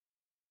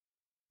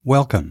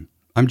Welcome.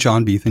 I'm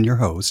John Beethan, your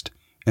host,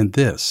 and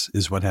this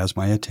is What Has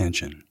My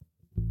Attention.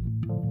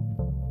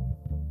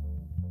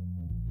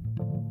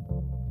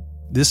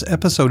 This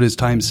episode is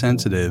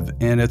time-sensitive,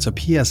 and it's a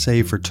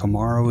PSA for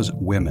Tomorrow's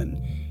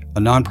Women, a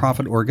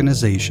nonprofit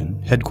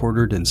organization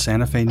headquartered in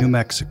Santa Fe, New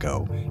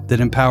Mexico, that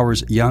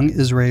empowers young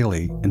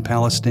Israeli and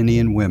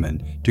Palestinian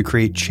women to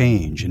create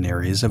change in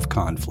areas of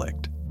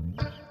conflict.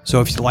 So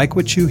if you like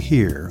what you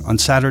hear, on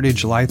Saturday,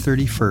 July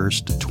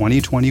 31st,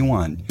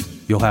 2021,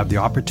 you'll have the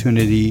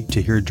opportunity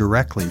to hear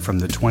directly from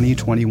the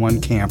 2021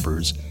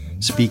 campers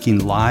speaking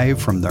live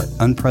from their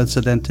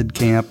unprecedented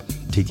camp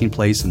taking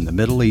place in the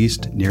Middle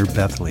East near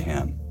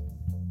Bethlehem.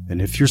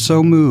 And if you're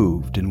so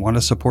moved and want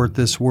to support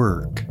this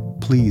work,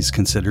 please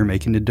consider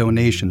making a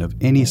donation of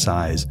any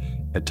size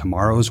at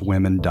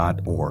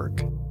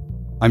tomorrowswomen.org.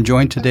 I'm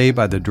joined today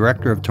by the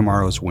director of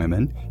Tomorrow's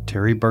Women,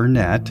 Terry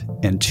Burnett,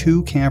 and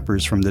two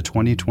campers from the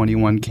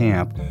 2021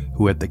 camp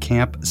who at the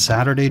camp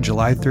Saturday,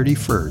 July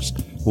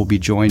 31st will be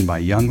joined by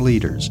young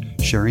leaders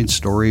sharing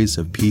stories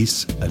of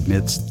peace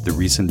amidst the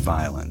recent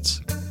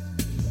violence.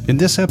 In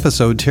this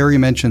episode, Terry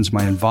mentions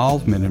my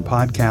involvement in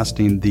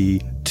podcasting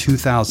the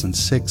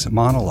 2006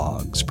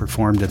 monologues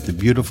performed at the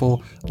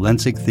beautiful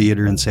Lenzig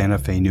Theater in Santa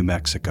Fe, New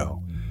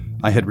Mexico.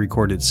 I had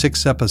recorded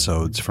 6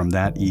 episodes from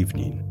that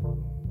evening.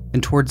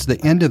 And towards the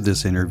end of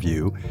this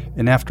interview,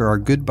 and after our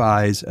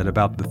goodbyes at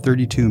about the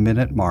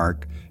 32-minute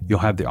mark, you'll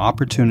have the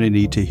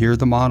opportunity to hear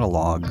the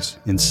monologues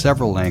in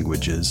several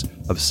languages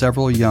of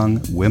several young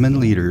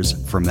women leaders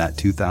from that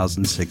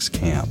 2006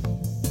 camp.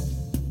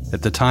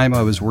 At the time,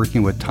 I was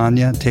working with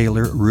Tanya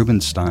Taylor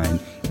Rubenstein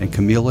and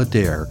Camille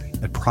Adair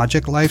at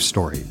Project Life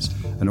Stories,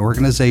 an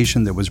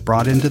organization that was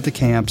brought into the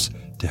camps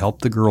to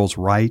help the girls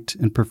write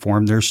and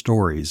perform their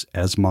stories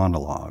as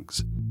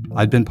monologues.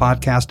 I'd been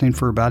podcasting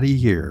for about a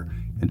year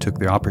and took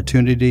the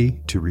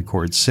opportunity to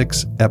record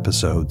 6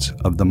 episodes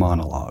of the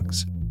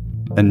monologues.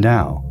 And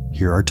now,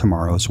 here are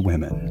Tomorrow's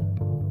Women.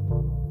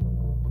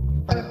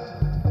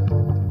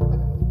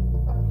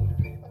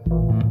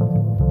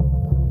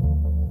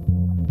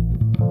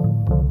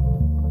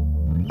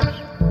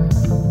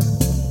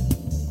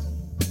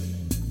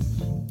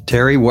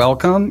 Terry,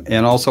 welcome,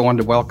 and also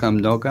wanted to welcome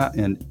Noga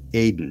and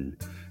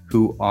Aiden,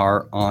 who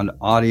are on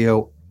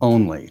audio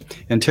only.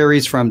 And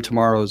Terry's from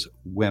Tomorrow's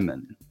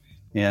Women.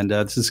 And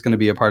this is going to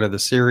be a part of the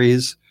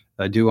series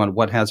I do on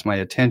What Has My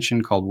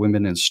Attention called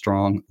Women in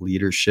Strong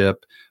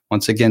Leadership.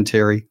 Once again,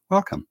 Terry,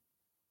 welcome.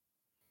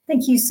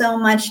 Thank you so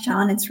much,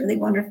 John. It's really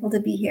wonderful to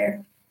be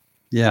here.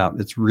 Yeah,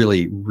 it's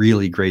really,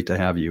 really great to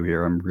have you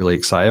here. I'm really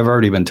excited. I've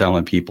already been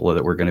telling people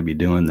that we're going to be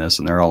doing this,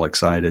 and they're all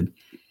excited.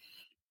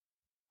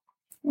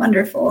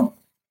 Wonderful.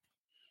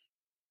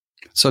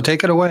 So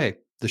take it away.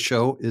 The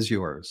show is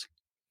yours.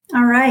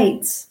 All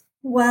right.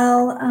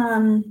 Well,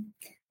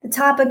 the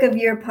topic of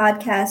your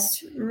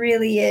podcast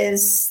really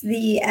is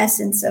the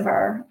essence of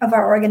our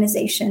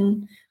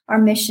organization, our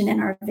mission,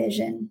 and our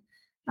vision.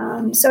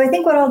 So I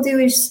think what I'll do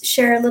is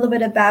share a little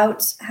bit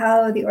about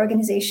how the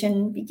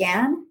organization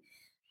began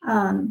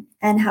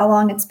and how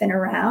long it's been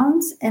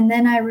around. And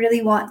then I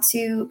really want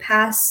to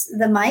pass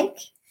the mic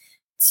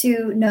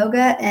to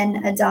Noga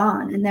and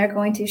Adon, and they're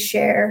going to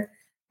share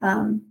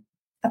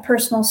a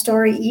personal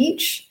story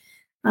each.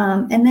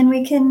 And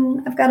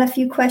then I've got a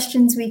few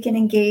questions we can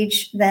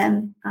engage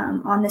them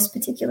on this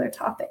particular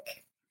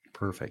topic.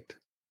 Perfect.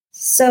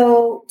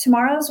 So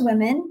Tomorrow's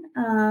Women,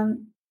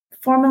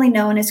 formerly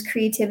known as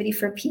Creativity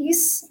for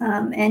Peace.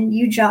 And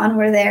you, John,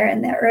 were there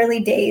in the early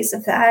days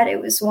of that.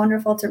 It was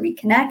wonderful to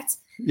reconnect.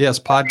 Yes,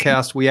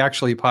 podcast. We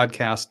actually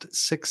podcast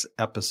 6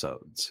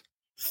 episodes,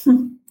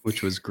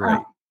 which was great.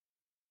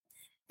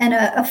 And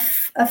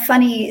a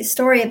funny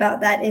story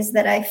about that is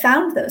that I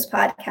found those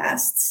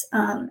podcasts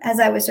as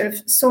I was sort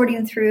of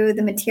sorting through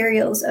the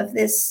materials of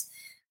this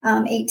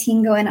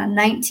 18 going on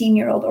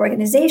 19-year-old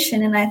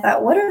organization. And I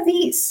thought, what are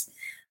these?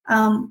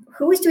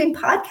 Who was doing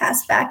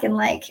podcasts back in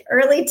like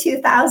early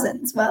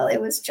 2000s? Well,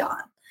 it was John.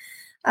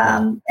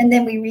 And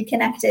then we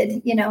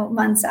reconnected,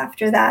 months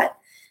after that.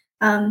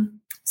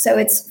 So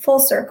it's full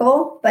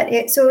circle, but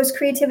it was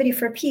Creativity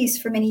for Peace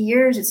for many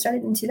years. It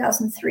started in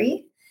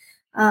 2003.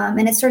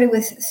 And it started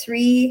with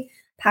 3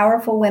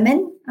 powerful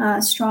women,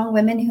 strong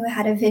women who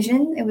had a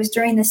vision. It was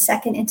during the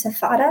Second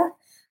Intifada.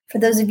 For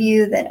those of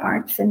you that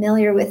aren't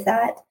familiar with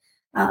that,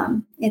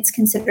 it's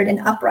considered an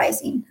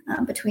uprising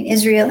between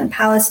Israel and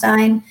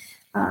Palestine.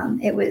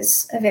 It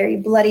was a very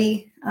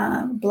bloody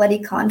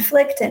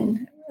conflict,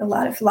 and a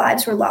lot of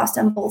lives were lost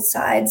on both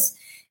sides.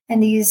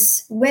 And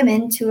these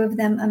women, 2 of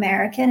them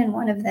American and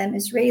 1 of them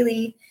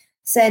Israeli,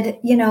 said,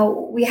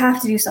 we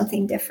have to do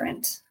something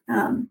different.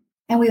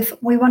 And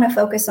we want to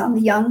focus on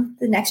the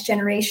next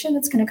generation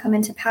that's going to come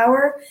into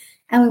power.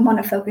 And we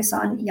want to focus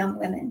on young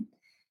women.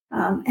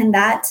 And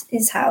that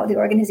is how the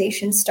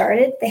organization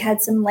started. They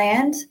had some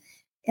land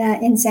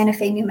in Santa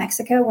Fe, New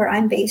Mexico, where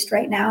I'm based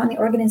right now. And the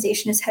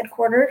organization is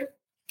headquartered.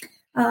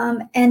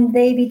 And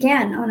they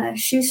began on a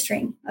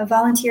shoestring, a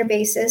volunteer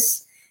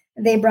basis.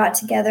 They brought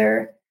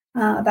together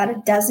about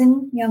a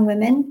dozen young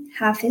women,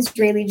 half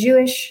Israeli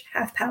Jewish,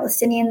 half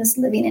Palestinians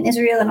living in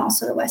Israel and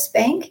also the West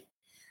Bank.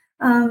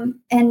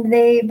 And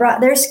they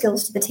brought their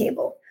skills to the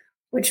table,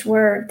 which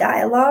were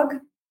dialogue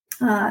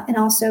and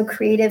also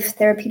creative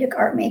therapeutic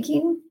art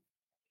making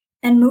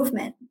and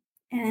movement.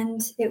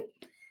 And it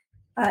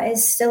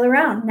is still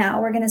around.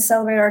 Now we're going to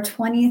celebrate our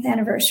 20th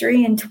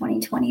anniversary in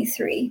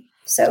 2023.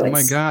 So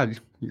my God,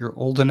 you're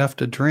old enough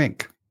to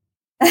drink.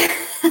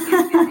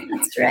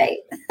 That's right.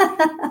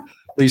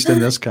 At least in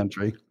this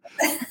country.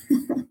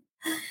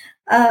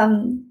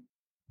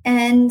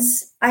 And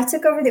I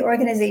took over the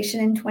organization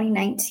in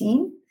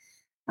 2019.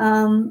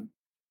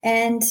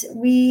 And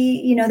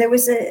we, there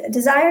was a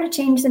desire to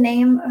change the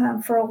name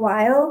for a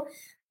while,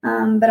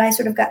 but I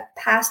sort of got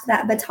past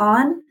that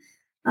baton.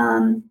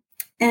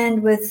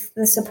 And with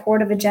the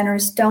support of a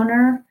generous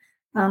donor,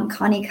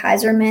 Connie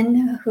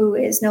Kaiserman, who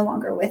is no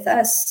longer with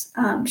us,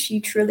 she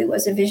truly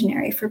was a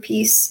visionary for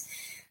peace.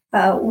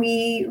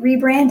 We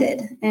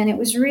rebranded, and it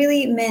was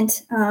really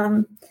meant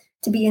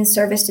to be in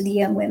service to the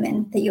young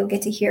women that you'll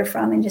get to hear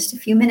from in just a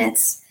few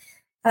minutes.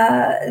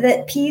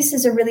 That peace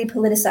is a really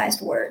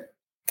politicized word.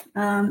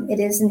 It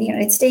is in the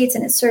United States,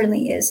 and it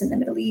certainly is in the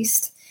Middle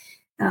East.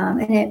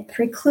 And it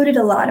precluded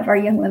a lot of our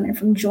young women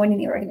from joining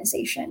the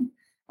organization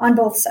on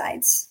both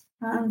sides.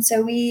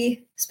 So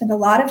we spent a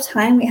lot of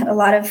time. We had a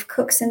lot of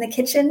cooks in the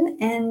kitchen,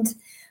 and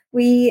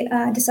we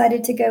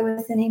decided to go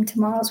with the name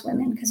Tomorrow's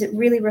Women because it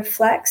really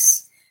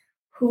reflects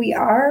who we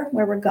are,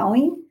 where we're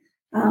going.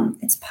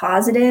 It's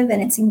positive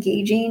and it's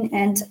engaging,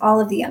 and all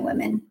of the young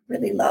women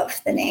really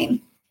love the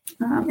name.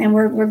 And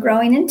we're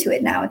growing into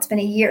it now. It's been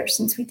a year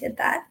since we did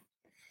that.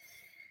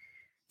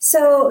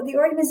 So the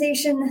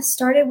organization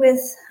started with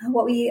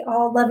what we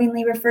all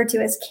lovingly refer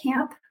to as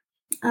camp.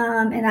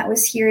 And that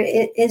was here.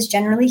 It is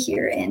generally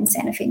here in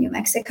Santa Fe, New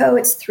Mexico.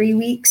 It's 3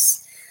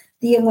 weeks.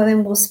 The young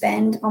women will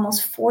spend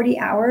almost 40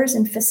 hours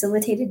in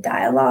facilitated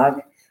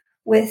dialogue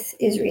with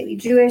Israeli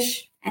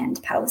Jewish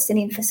and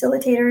Palestinian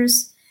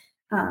facilitators.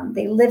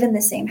 They live in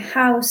the same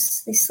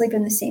house. They sleep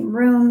in the same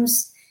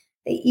rooms.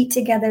 They eat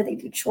together. They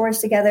do chores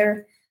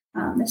together.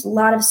 There's a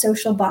lot of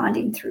social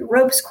bonding through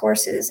ropes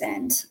courses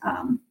and,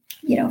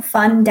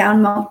 fun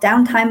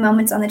downtime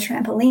moments on the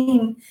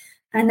trampoline.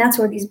 And that's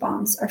where these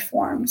bonds are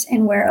formed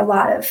and where a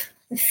lot of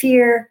the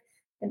fear,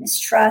 the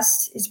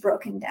mistrust is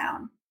broken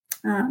down.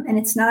 And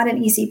it's not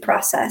an easy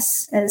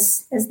process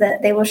as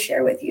that they will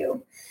share with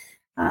you.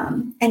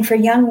 And for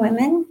young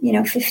women,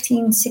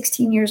 15,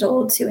 16 years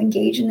old to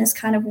engage in this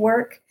kind of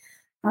work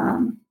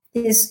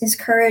is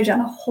courage on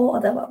a whole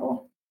other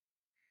level.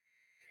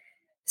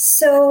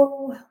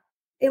 So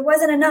it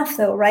wasn't enough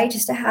though, right?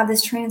 Just to have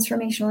this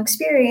transformational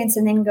experience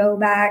and then go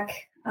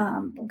back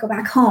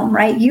home,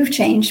 right? You've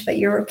changed, but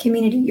your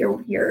community,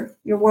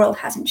 your world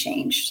hasn't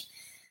changed.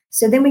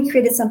 So then we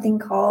created something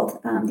called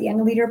the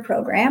Young Leader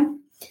Program.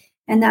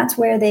 And that's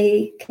where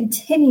they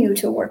continue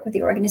to work with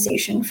the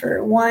organization for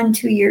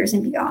 1-2 years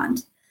and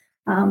beyond.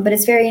 But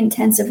it's very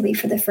intensively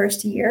for the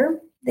first year.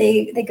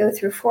 They go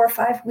through 4 or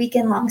 5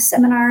 weekend-long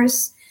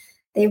seminars.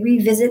 They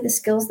revisit the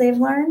skills they've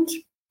learned.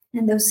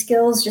 And those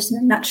skills, just in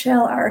a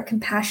nutshell, are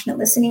compassionate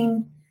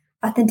listening,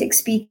 authentic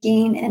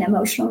speaking, and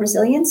emotional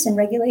resilience and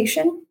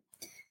regulation.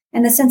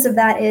 And the sense of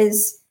that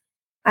is,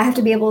 I have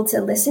to be able to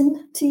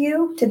listen to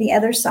you, to the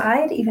other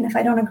side, even if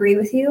I don't agree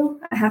with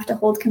you. I have to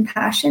hold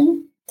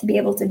compassion to be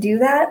able to do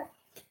that.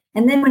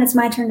 And then when it's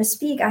my turn to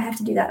speak, I have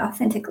to do that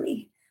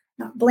authentically,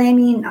 not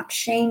blaming, not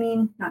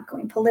shaming, not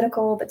going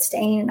political, but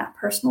staying in that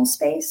personal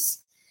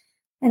space.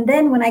 And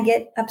then when I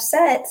get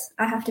upset,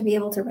 I have to be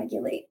able to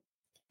regulate.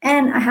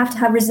 And I have to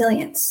have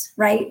resilience,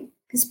 right?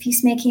 Because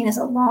peacemaking is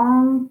a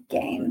long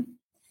game.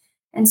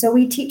 And so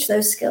we teach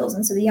those skills.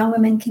 And so the young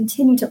women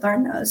continue to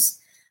learn those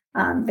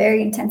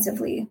very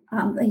intensively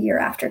a year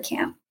after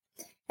camp.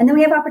 And then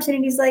we have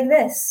opportunities like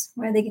this,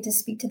 where they get to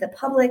speak to the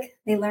public.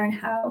 They learn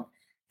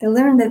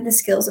the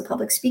skills of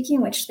public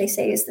speaking, which they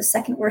say is the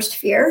second worst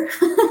fear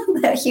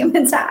that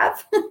humans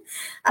have. I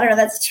don't know if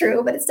that's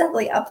true, but it's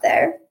definitely up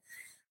there.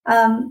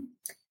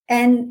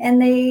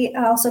 And they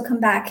also come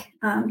back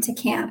to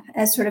camp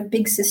as sort of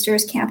big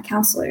sisters, camp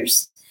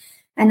counselors.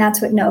 And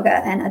that's what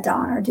Noga and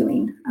Adon are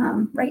doing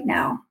right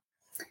now.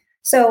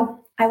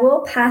 So I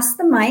will pass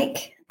the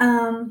mic,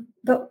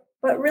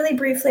 but really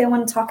briefly, I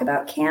want to talk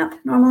about camp.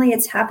 Normally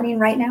it's happening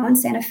right now in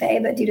Santa Fe,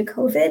 but due to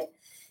COVID,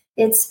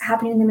 it's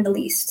happening in the Middle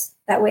East.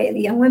 That way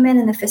the young women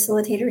and the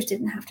facilitators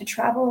didn't have to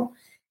travel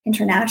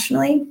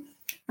internationally.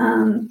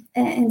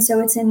 And so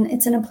it's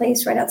in a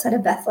place right outside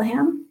of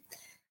Bethlehem,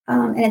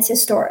 and it's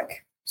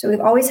historic. So we've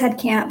always had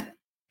camp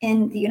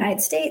in the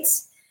United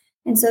States.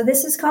 And so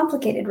this is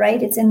complicated,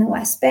 right? It's in the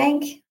West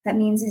Bank. That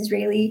means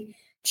Israeli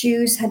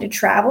Jews had to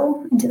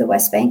travel into the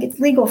West Bank. It's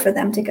legal for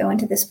them to go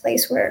into this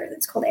place where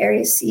it's called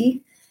Area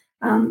C,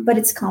 but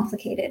it's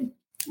complicated.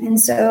 And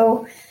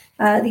so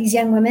these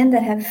young women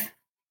that have,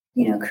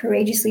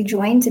 courageously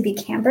joined to be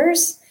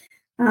campers,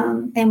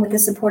 and with the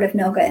support of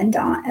Noga and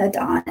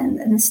Don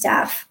and the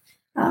staff,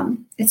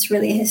 it's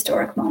really a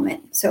historic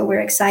moment. So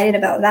we're excited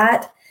about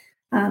that.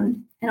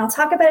 And And I'll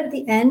talk about it at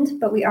the end,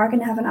 but we are going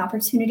to have an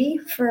opportunity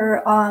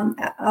for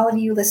all of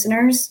you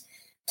listeners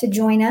to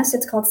join us.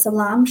 It's called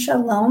Salam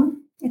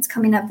Shalom. It's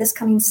coming up this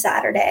coming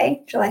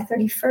Saturday, July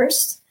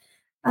 31st.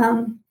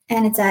 And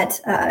it's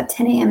at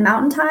 10 a.m.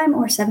 Mountain Time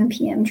or 7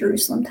 p.m.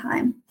 Jerusalem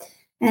time.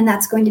 And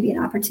that's going to be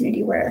an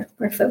opportunity where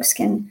folks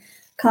can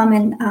come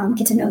and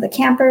get to know the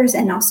campers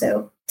and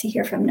also to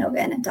hear from Nova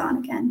and Adon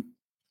again.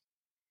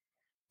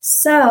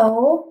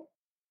 So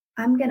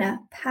I'm going to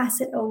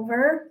pass it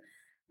over,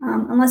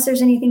 unless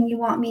there's anything you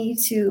want me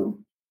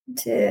to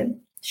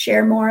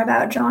share more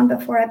about, John,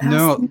 before I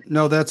pass.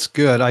 No, that's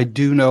good. I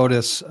do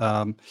notice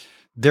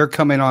they're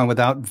coming on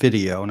without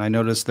video, and I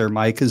notice their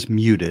mic is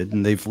muted,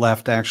 and they've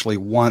left actually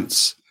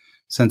once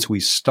since we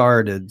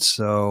started.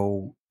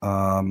 So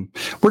we're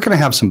going to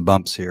have some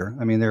bumps here.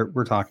 I mean,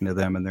 we're talking to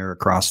them, and they're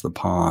across the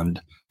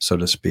pond, so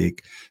to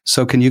speak.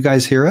 So can you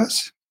guys hear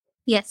us?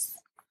 Yes.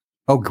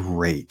 Oh,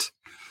 great.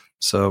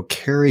 So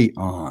carry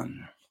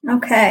on.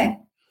 Okay.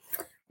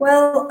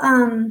 Well,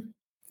 I'm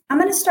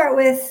going to start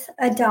with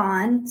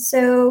Adon.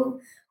 So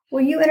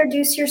will you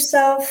introduce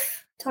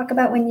yourself, talk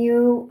about when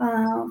you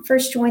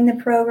first joined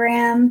the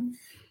program,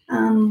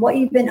 what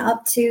you've been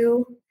up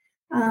to,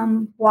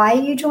 why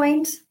you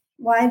joined,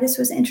 why this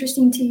was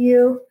interesting to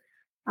you,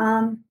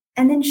 and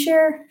then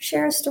share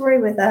a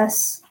story with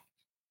us.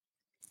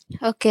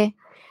 Okay.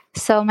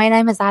 So my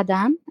name is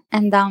Adan,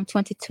 and I'm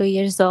 22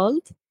 years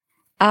old.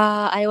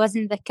 I was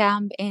in the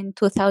camp in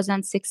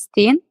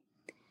 2016.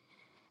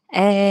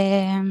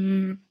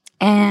 And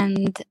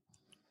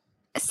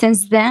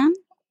since then,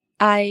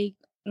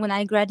 when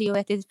I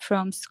graduated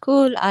from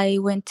school, I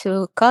went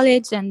to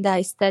college and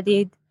I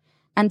studied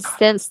and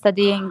still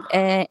studying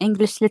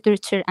English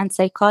literature and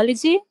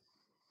psychology.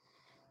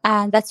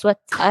 And that's what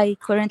I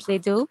currently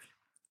do.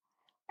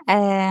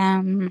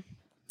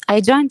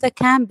 I joined the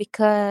camp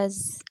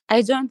because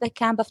I joined the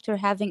camp after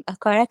having a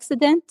car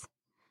accident,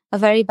 a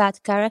very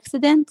bad car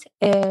accident,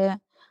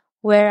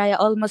 where I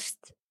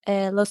almost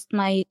lost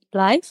my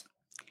life.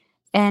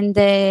 And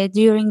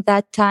during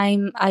that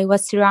time, I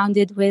was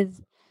surrounded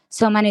with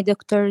so many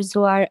doctors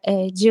who are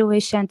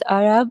Jewish and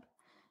Arab.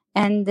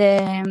 And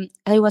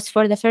I was,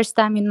 for the first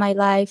time in my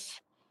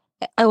life,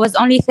 I was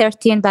only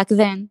 13 back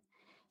then.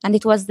 And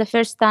it was the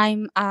first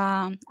time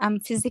I'm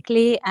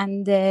physically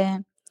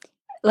and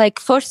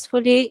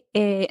forcefully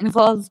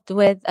involved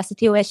with a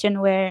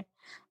situation where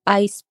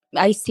I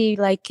see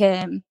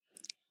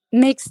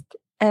mixed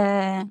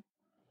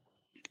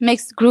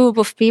group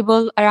of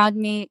people around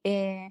me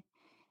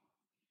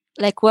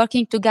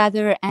working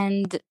together.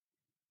 And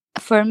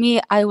for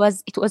me,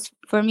 it was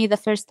for me the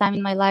first time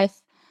in my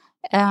life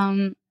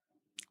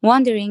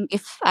wondering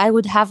if I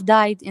would have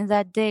died in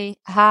that day,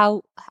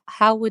 how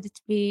would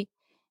it be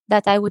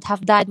that I would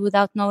have died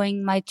without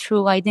knowing my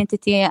true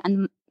identity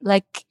and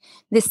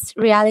this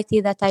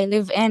reality that I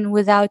live in,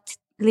 without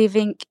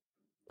living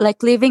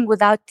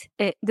without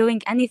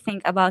doing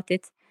anything about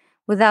it,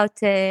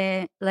 without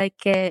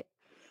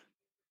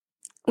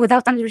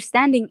without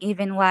understanding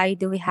even why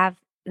do we have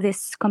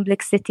this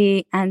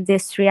complexity and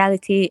this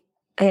reality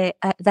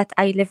that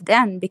I lived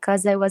in,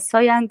 because I was so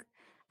young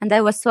and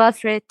I was so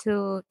afraid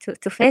to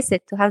face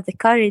it, to have the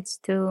courage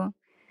to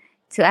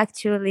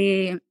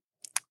actually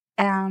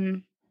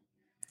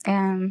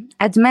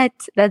admit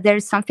that there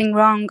is something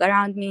wrong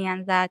around me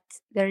and that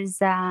there is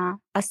a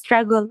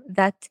struggle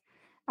that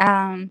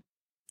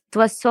it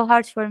was so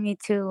hard for me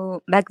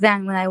to, back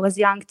then when I was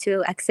young,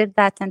 to accept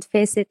that and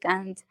face it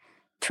and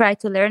try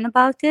to learn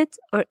about it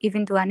or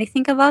even do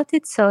anything about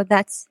it. So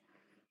that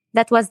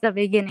was the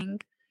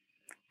beginning.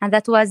 And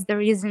that was the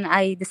reason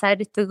I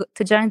decided to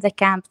join the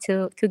camp,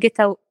 to get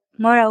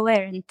more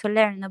aware and to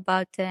learn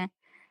about the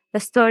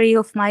story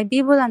of my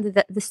people and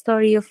the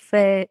story of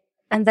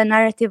and the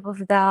narrative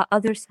of the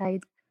other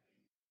side.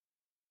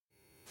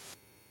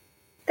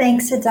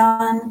 Thanks,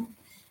 Adon.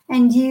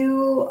 And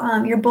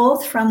you're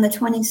both from the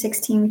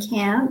 2016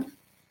 camp.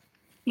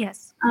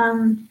 Yes.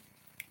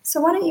 So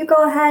why don't you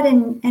go ahead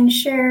and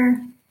share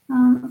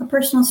a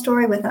personal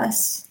story with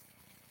us?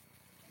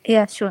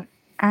 Yeah, sure.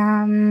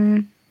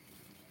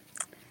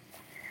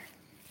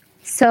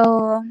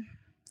 So,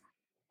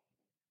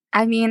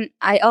 I mean,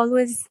 I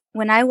always,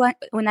 when I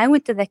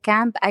went to the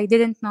camp, I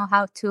didn't know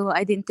how to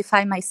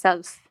identify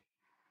myself.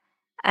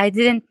 I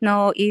didn't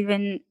know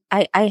even,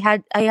 I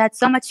had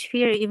so much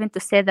fear even to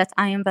say that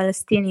I am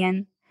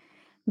Palestinian,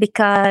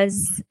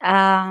 because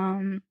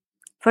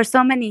for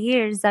so many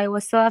years I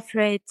was so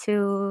afraid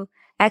to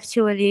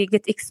actually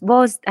get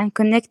exposed and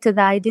connect to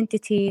the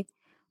identity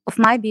of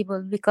my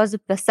people because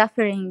of the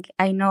suffering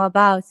I know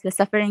about, the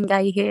suffering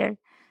I hear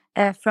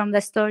from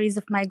the stories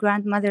of my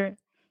grandmother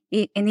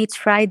in each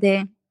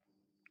Friday,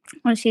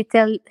 when she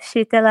tell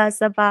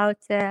us about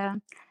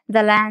the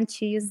land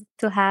she used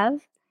to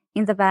have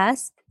in the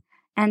past,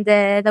 and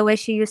the way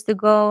she used to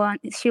go on.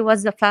 She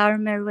was a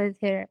farmer with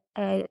her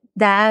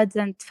dad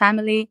and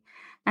family,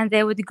 and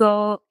they would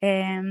go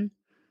every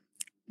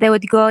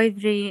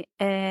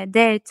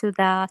day to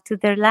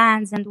their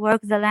lands and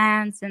work the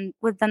lands and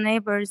with the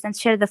neighbors and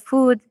share the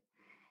food.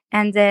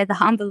 and the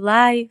humble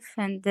life,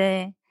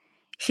 and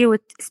she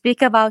would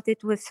speak about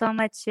it with so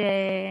much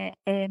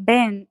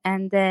pain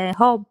and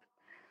hope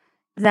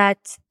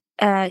that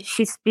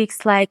she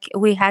speaks like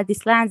we had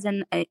these lands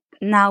and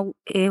now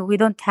we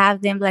don't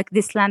have them. Like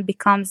this land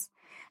becomes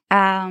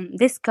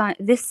this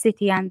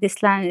city, and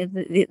this land,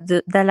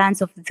 the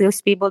lands of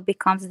those people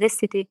becomes this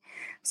city.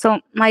 So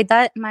my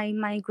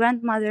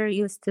grandmother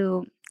used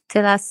to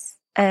tell us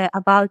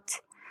about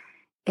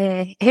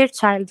her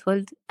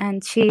childhood,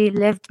 and she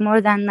lived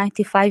more than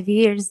 95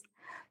 years.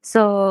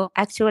 So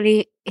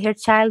actually, her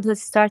childhood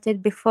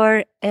started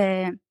before,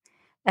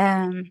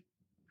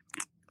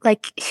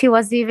 like she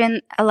was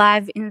even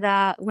alive in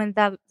the when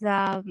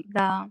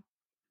the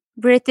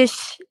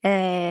British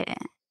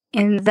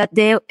in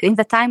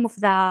the time of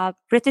the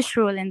British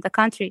rule in the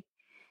country,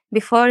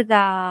 before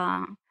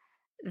the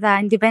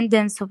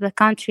independence of the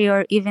country,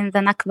 or even the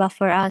Nakba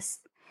for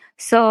us.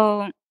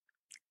 So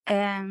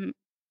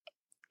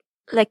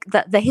like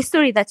the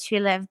history that she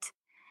lived,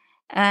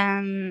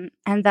 and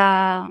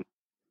the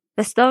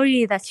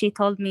story that she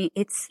told me,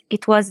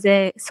 it was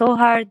so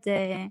hard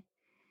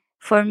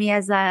for me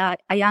as a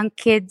young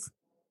kid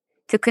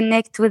to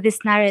connect with this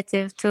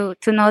narrative, to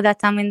know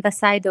that I'm in the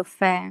side of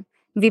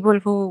people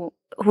who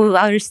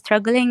are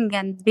struggling,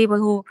 and people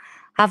who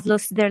have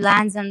lost their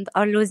lands and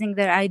are losing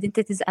their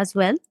identities as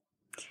well.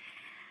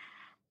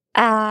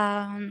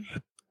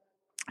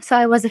 So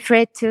I was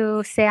afraid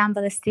to say I'm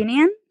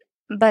Palestinian,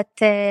 but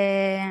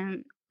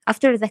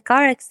after the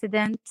car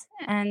accident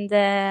and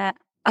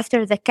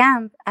after the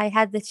camp, I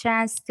had the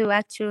chance to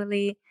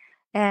actually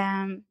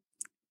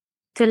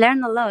to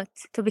learn a lot,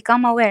 to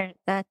become aware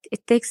that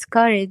it takes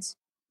courage,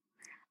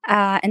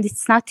 and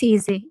it's not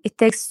easy. It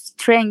takes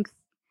strength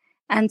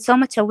and so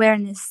much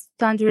awareness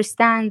to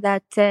understand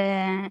that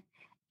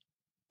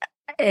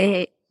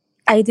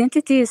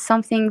identity is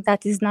something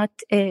that is not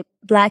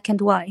black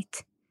and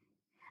white.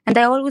 And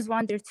I always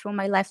wondered through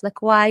my life,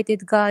 like, why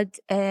did God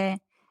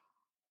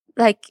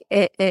like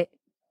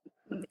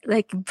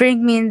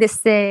bring me in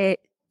this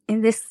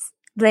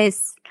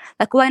place?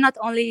 Like, why not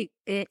only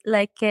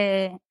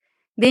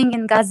being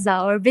in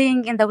Gaza or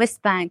being in the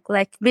West Bank,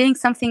 like being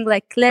something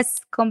like less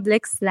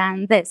complex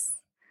than this?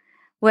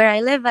 Where I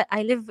live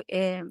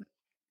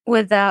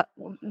with the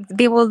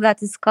people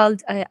that is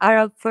called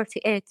Arab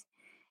 48,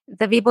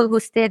 the people who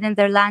stayed in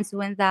their lands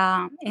when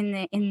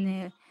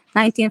in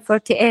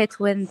 1948,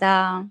 when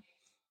the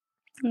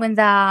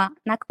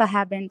Nakba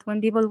happened, when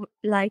people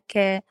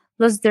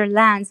lost their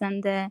lands,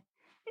 and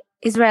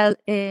Israel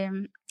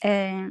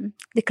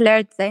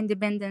declared the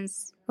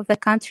independence of the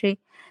country.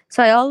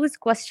 So I always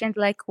questioned,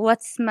 like,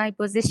 what's my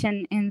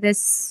position in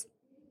this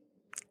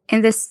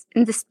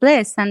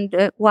place,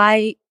 and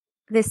why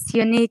this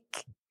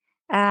unique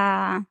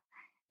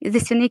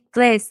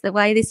place,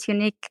 why this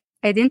unique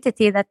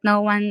identity that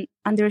no one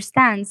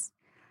understands.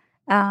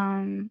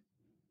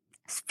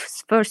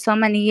 For so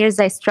many years,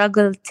 I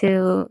struggled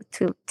to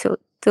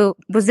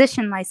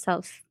position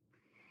myself,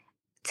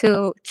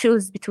 to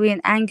choose between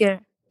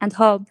anger and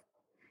hope,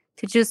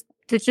 to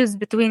choose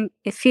between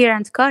fear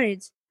and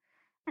courage.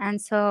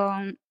 And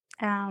so,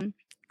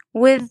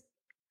 with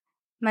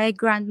my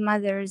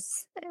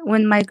grandmother's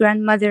when my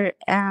grandmother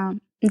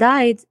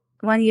died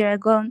 1 year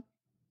ago,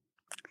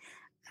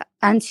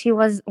 and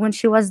when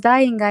she was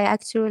dying, I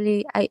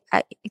actually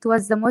it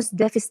was the most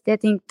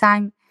devastating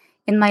time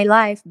in my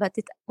life, but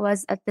it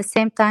was at the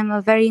same time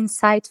a very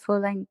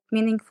insightful and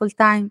meaningful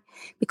time,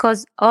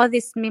 because all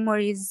these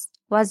memories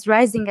was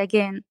rising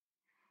again,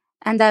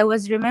 and I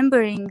was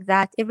remembering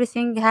that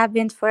everything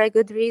happened for a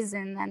good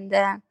reason.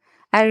 And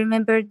I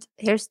remembered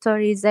her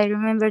stories. I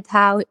remembered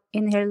how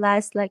in her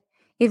last, like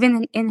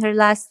even in her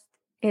last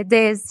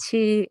days,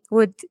 she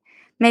would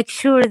make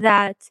sure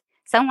that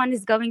someone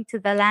is going to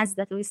the lands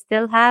that we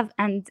still have,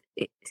 and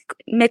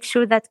make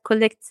sure that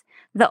collect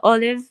the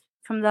olive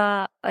from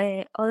the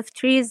olive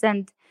trees,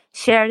 and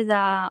share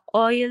the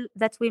oil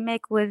that we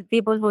make with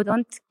people who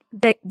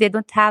they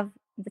don't have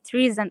the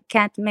trees and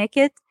can't make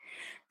it.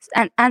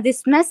 And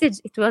this message,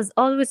 it was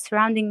always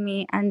surrounding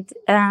me. And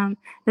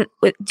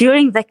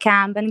during the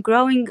camp and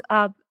growing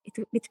up,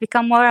 it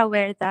became more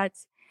aware that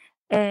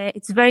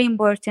it's very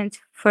important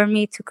for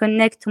me to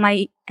connect to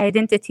my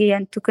identity,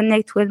 and to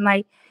connect with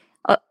my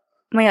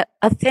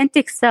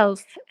authentic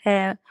self,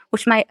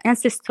 which my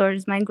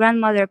ancestors, my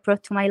grandmother,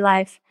 brought to my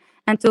life,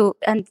 and to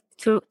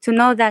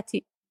know that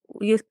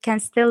you can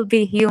still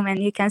be human,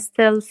 you can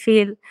still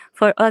feel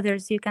for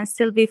others, you can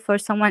still be for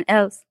someone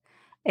else,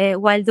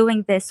 while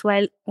doing this,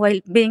 while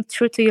being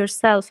true to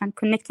yourself and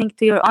connecting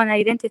to your own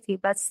identity,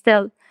 but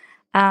still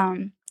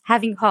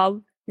having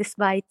hope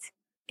despite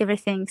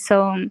everything.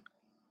 So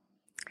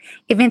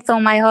even though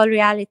my whole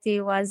reality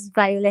was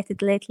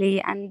violated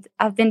lately, and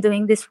I've been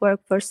doing this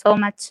work for so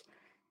much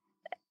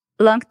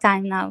long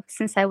time now,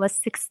 since I was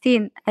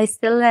 16, I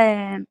still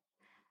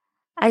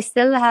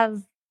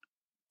have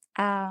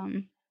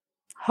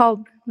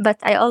hope. But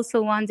I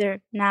also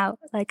wonder now,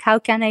 like, how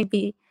can I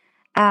be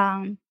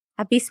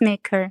a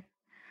peacemaker?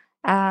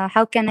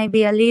 How can I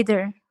be a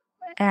leader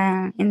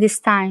in this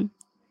time?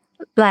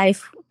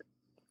 life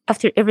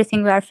after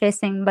everything we are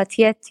facing, but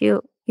yet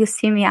you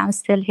see me, I'm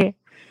still here.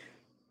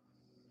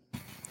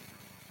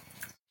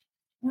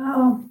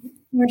 Oh,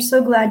 we're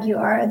so glad you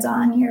are,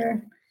 Adon.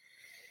 Your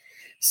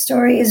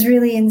story is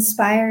really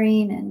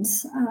inspiring, and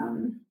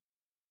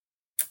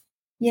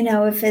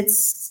if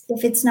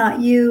it's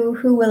not you,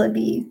 who will it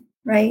be,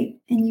 right?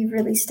 And you've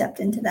really stepped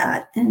into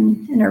that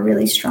in a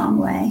really strong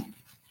way.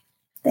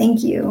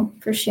 Thank you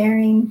for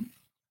sharing.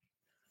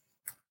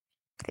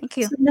 Thank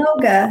you. So,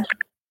 Noga,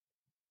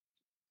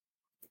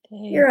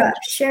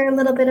 share a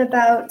little bit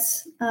about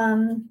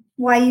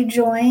why you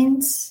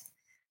joined,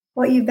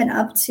 what you've been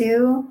up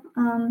to,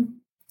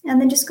 and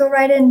then just go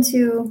right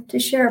into to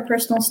share a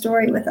personal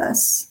story with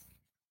us.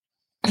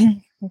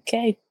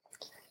 Okay.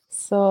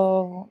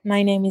 So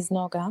my name is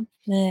Noga.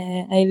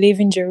 I live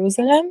in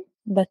Jerusalem,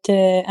 but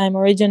I'm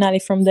originally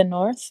from the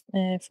north,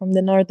 from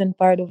the northern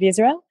part of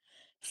Israel,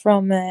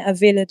 from a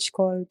village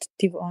called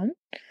Tivon.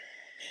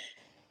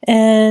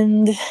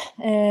 And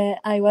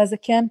I was a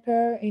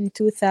camper in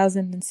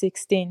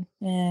 2016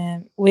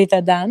 with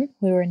Adan.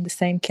 We were in the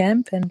same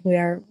camp, and we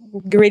are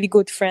really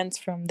good friends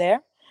from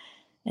there.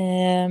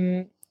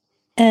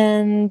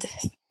 And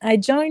I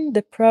joined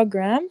the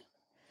program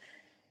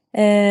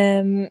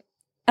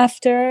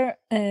after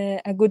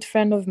a good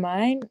friend of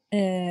mine.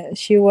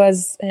 She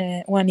was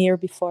 1 year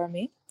before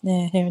me.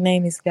 Her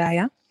name is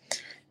Gaia.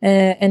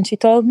 And she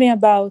told me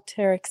about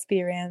her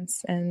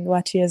experience and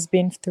what she has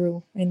been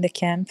through in the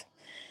camp.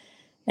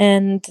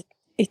 And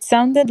it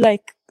sounded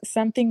like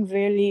something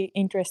really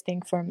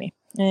interesting for me.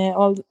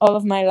 All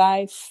of my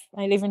life,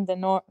 I live in the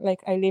north.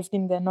 Like I lived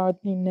in the north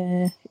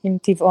in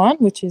Tivon,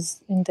 which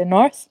is in the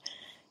north.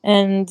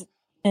 And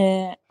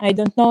I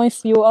don't know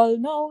if you all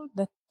know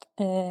that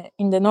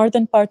in the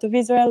northern part of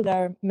Israel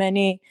there are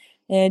many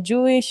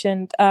Jewish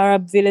and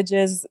Arab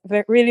villages,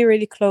 really,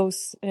 really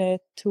close to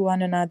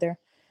one another,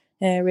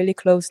 really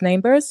close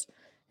neighbors,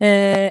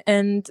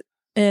 and.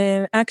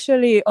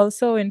 Actually,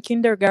 also in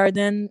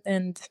kindergarten,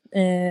 and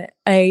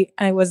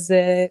I was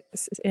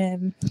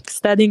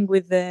studying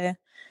with the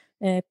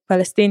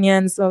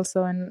Palestinians,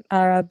 also and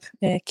Arab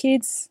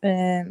kids,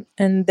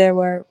 and they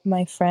were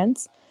my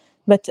friends.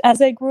 But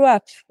as I grew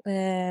up,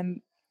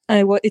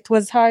 it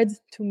was hard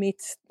to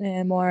meet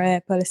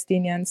more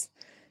Palestinians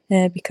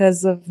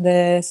because of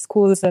the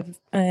schools have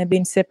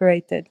been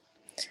separated.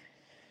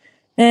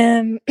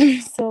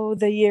 So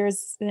the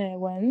years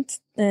went,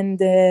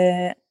 and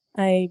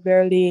I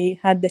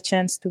barely had the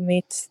chance to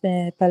meet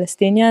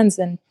Palestinians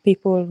and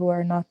people who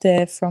are not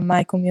from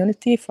my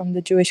community, from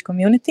the Jewish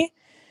community.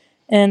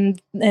 And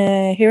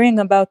hearing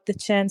about the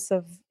chance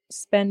of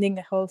spending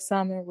a whole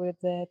summer with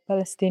the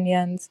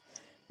Palestinians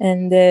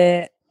and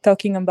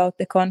talking about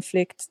the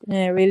conflict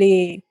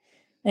really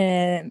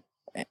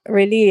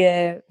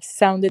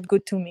sounded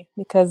good to me,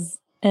 because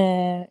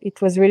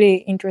it was really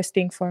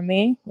interesting for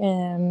me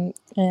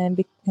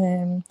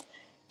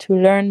to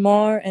learn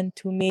more and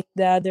to meet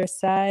the other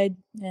side,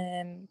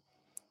 and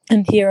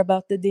hear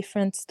about the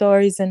different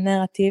stories and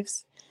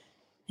narratives,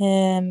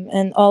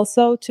 and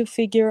also to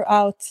figure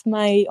out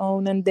my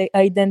own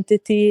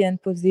identity and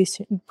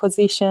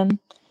position.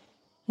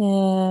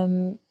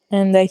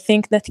 And I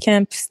think that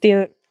camp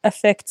still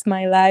affects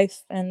my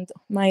life and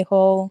my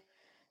whole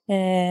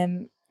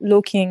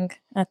looking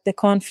at the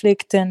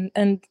conflict and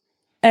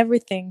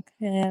everything,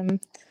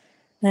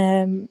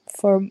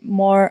 for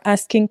more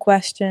asking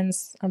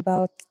questions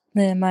about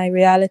my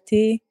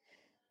reality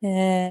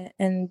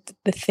and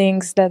the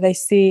things that I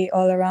see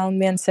all around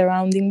me and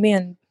surrounding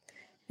me,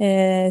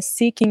 and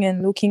seeking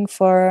and looking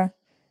for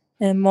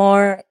a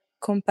more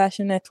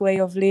compassionate way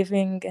of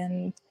living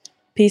and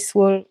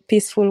peaceful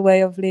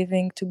way of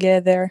living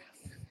together.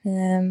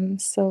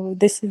 So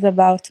this is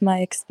about my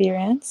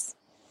experience.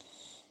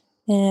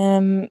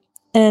 And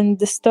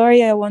the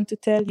story I want to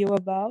tell you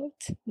about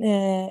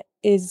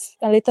is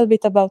a little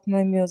bit about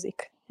my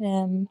music.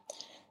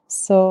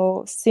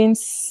 So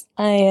since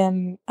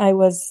I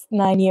was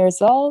 9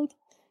 years old,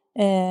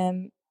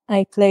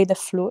 I played the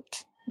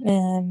flute,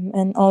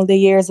 and all the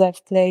years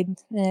I've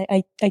played,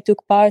 I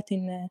took part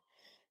in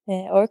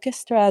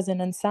orchestras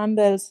and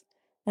ensembles,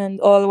 and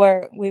all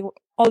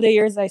the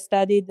years I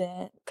studied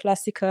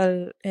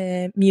classical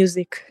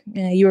music,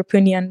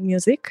 European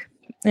music.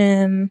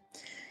 And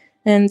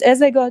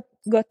as I got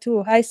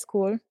to high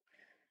school,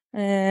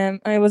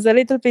 I was a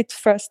little bit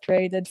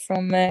frustrated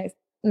from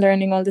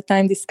learning all the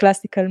time this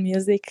classical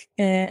music,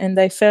 and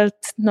I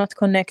felt not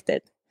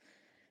connected.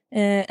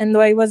 And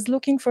I was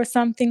looking for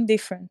something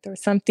different or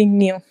something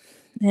new.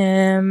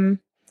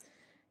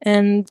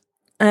 And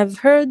I've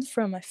heard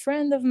from a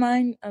friend of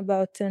mine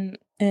about an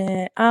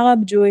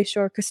Arab Jewish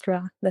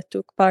orchestra that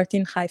took part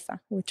in Haifa,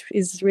 which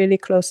is really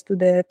close to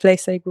the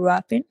place I grew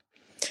up in.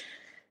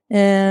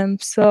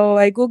 So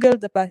I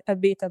googled a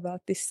bit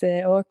about this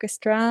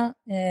orchestra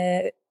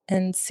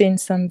and seen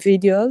some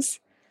videos,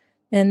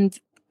 and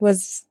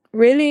was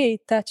really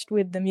touched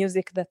with the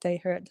music that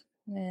I heard.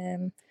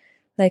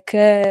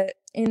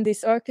 In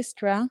this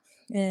orchestra,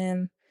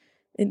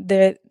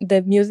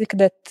 the music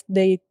that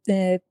they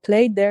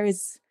played there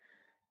is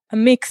a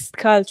mixed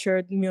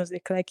cultured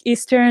music, like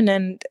Eastern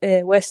and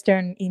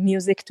Western in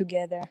music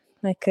together,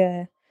 like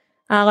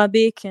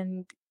Arabic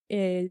and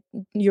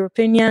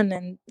European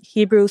and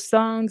Hebrew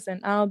songs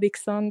and Arabic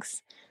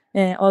songs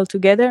all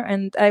together.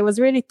 And I was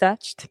really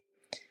touched.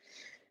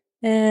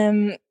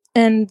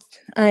 And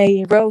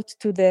I wrote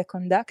to the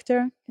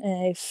conductor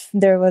if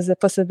there was a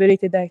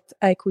possibility that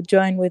I could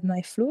join with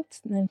my flute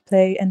and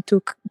play and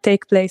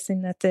take place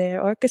in the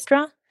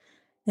orchestra.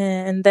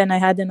 And then I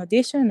had an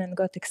audition and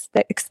got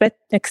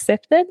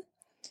accepted.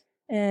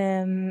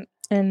 And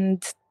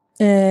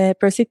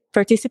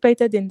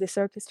participated in this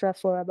orchestra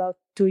for about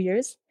 2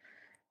 years.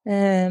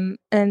 And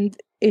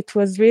it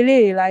was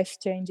really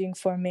life-changing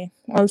for me.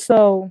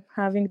 Also,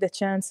 having the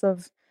chance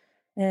of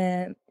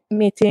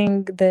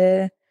meeting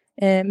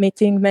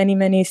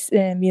many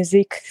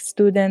music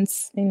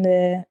students in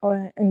the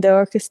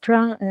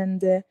orchestra,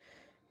 and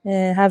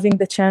having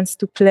the chance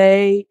to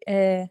play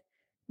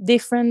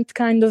different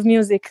kind of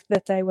music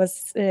that I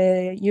was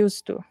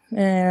used to,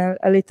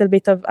 a little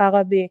bit of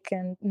Arabic,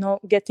 and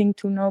getting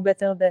to know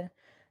better the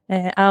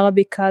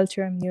Arabic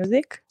culture and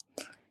music.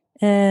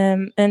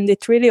 And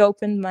it really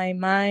opened my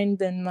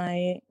mind and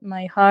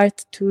my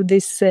heart to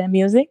this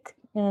music.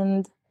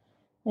 And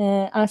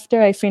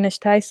after I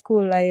finished high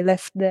school, I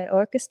left the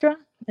orchestra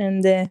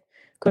and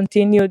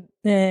continued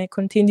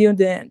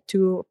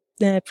to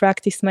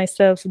practice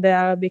myself the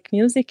Arabic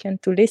music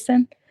and to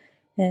listen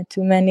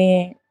to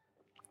many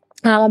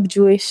Arab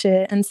Jewish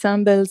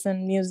ensembles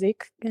and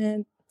music.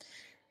 And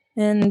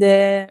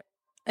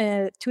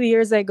 2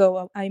 years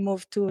ago, I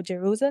moved to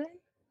Jerusalem,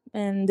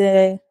 and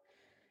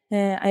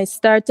I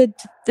started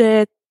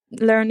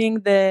learning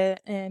the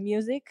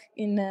music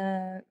in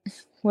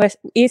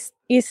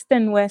East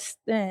and West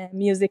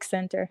Music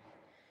Center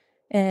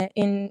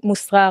in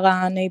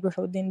Musrara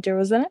neighborhood in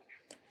Jerusalem,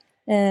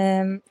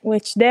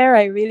 which there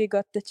I really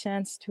got the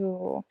chance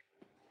to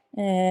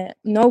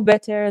know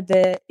better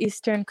the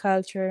Eastern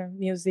culture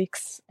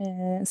musics,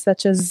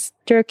 such as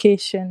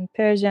Turkish and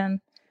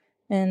Persian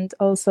and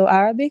also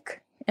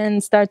Arabic,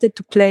 and started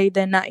to play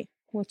the nai,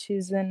 which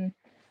is an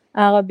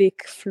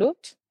Arabic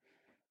flute.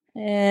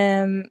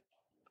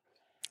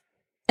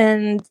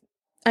 And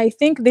I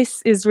think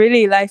this is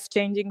really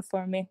life-changing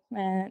for me.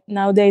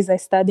 Nowadays, I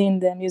study in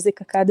the Music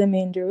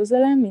Academy in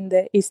Jerusalem in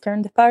the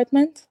Eastern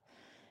Department.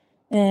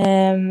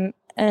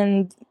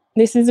 And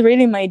this is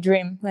really my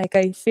dream. Like,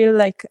 I feel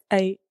like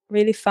I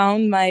really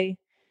found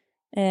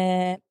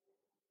the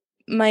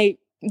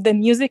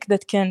music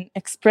that can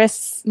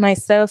express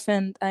myself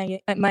and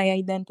my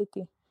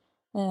identity.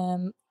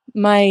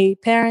 My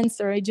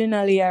parents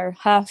originally are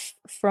half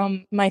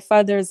from my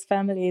father's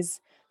family is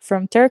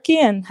from Turkey,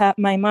 and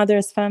my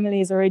mother's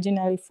family is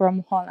originally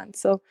from Holland.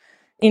 So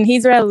in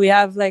Israel, we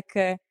have like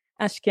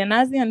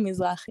Ashkenazi and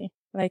Mizrahi,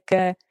 like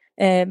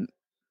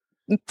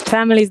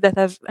families that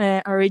have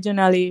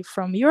originally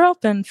from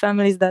Europe and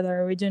families that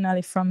are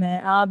originally from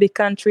Arabic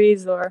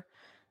countries or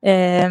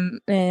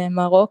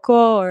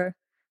Morocco or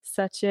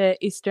such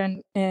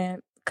Eastern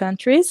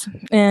countries.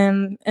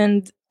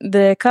 And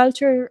the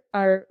culture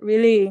are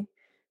really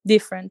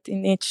different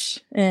in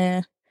each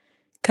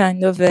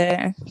kind of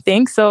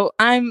thing. So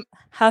I'm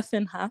half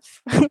and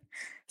half.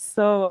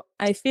 So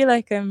I feel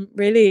like I'm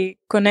really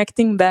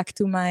connecting back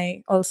to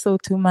my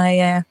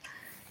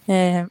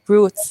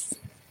roots.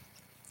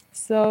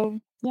 So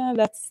yeah,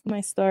 that's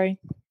my story.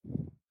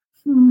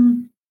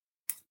 Thank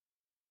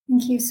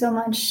you so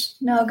much,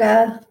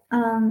 Noga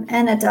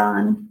and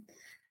Adon.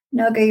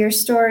 Noga, your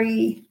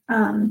story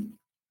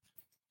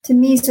to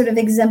me sort of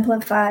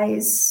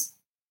exemplifies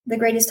the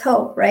greatest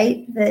hope,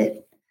 right?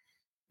 That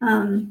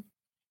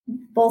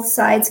both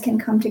sides can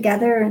come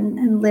together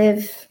and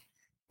live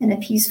in a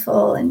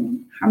peaceful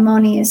and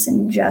harmonious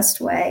and just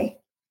way.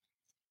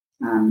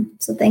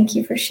 So thank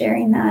you for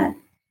sharing that.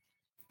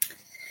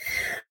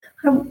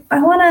 I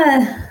want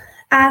to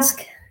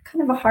ask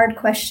kind of a hard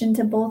question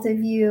to both of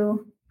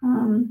you,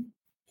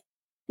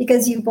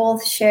 because you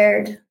both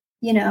shared,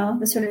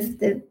 the sort of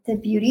the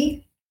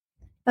beauty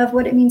of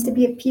what it means to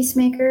be a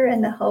peacemaker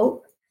and the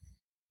hope.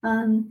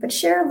 But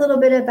share a little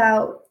bit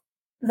about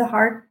the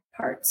hard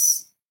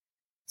parts.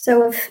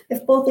 So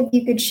if both of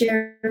you could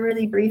share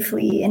really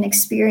briefly an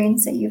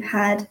experience that you've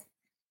had,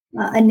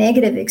 a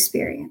negative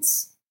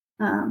experience,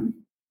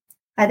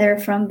 either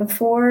from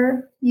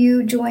before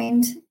you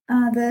joined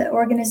the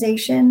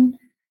organization,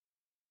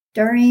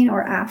 during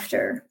or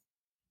after,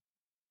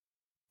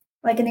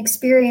 like an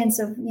experience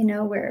of,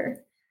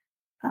 where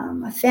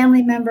a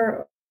family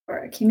member or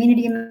a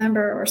community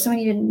member or someone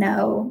you didn't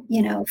know,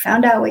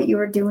 found out what you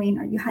were doing,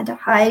 or you had to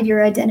hide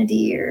your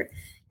identity, or,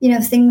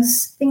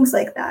 things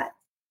like that.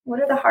 What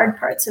are the hard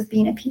parts of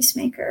being a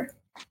peacemaker?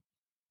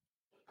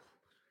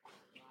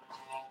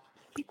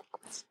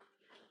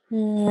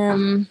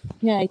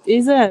 Yeah, it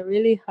is a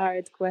really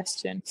hard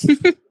question.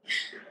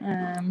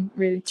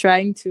 Really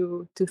trying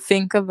to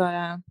think of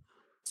an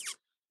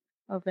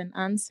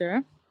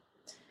answer.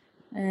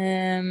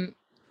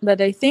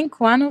 But I think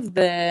one of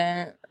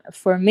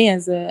for me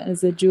as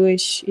a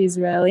Jewish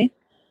Israeli,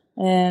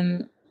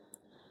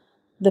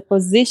 the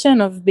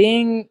position of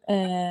being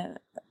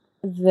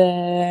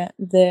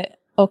the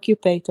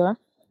occupator,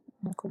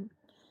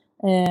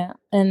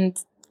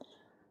 and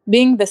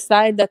being the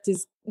side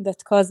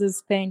that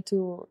causes pain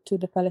to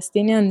the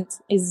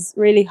Palestinians is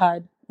really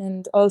hard.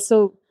 And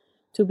also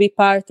to be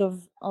part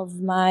of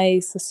my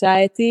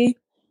society,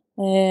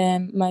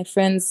 my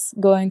friends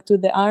going to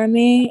the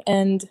army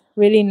and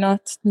really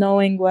not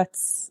knowing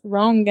what's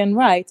wrong and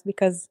right,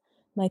 because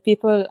my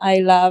people I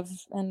love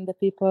and the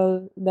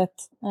people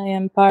that I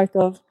am part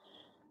of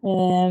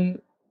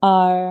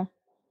are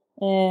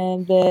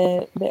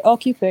the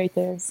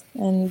occupators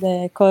and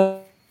the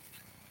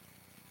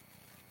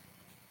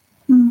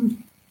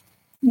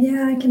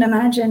Yeah, I can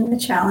imagine the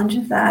challenge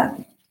of that.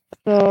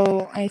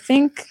 So I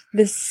think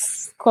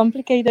this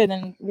complicated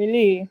and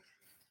really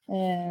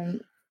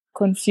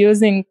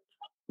confusing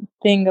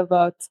thing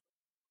about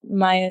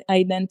my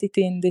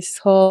identity in this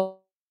whole.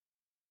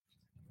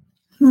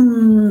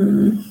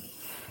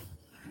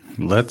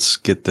 Let's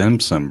get them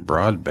some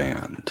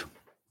broadband.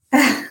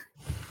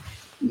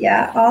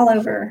 Yeah, all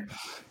over.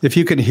 If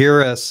you can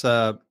hear us,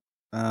 not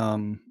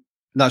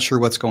sure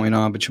what's going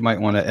on, but you might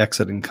want to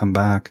exit and come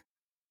back.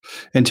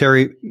 And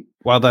Terry,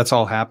 while that's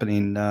all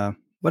happening,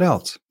 what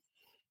else?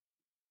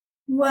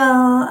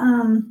 Well,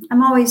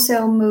 I'm always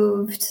so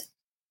moved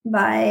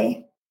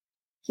by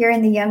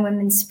hearing the young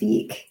women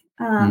speak.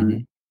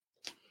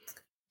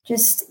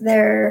 Just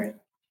their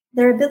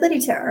ability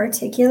to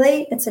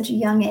articulate at such a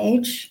young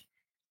age,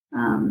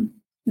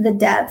 the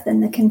depth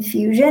and the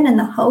confusion and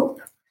the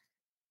hope,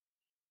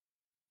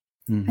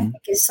 I think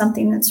is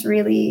something that's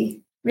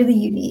really, really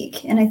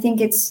unique. And I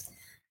think it's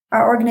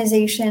our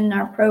organization,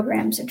 our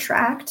programs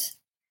attract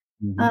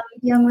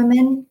young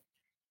women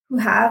who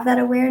have that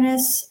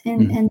awareness.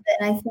 And then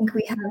I think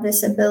we have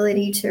this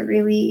ability to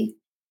really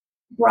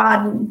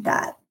broaden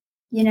that,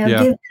 give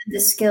them the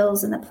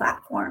skills and the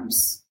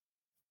platforms.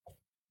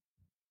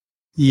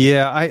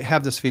 Yeah, I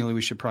have this feeling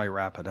we should probably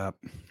wrap it up.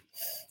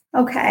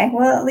 Okay.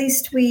 Well, at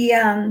least we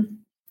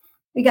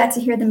got to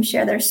hear them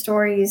share their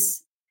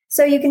stories.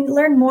 So you can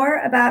learn more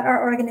about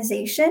our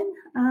organization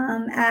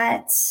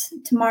at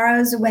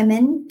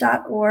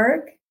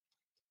tomorrowswomen.org.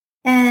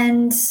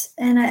 And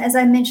as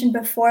I mentioned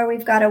before,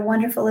 we've got a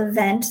wonderful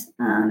event.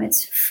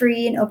 It's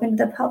free and open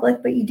to the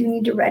public, but you do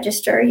need to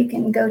register. You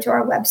can go to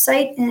our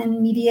website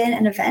and media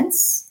and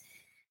events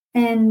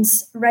and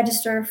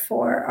register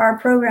for our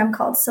program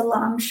called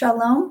Salam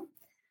Shalom,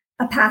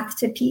 A Path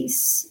to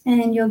Peace.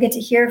 And you'll get to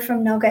hear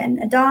from Noga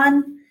and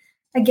Adon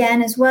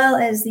again, as well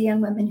as the young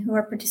women who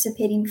are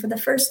participating for the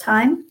first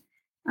time,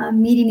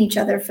 meeting each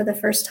other for the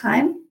first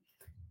time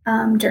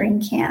during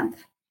camp.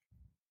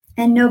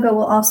 And Noga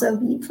will also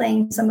be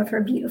playing some of her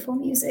beautiful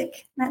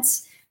music.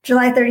 That's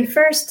July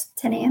 31st,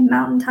 10 a.m.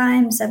 Mountain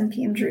Time, 7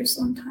 p.m.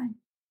 Jerusalem time.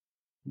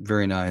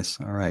 Very nice.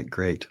 All right,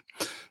 great.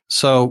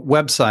 So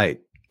website,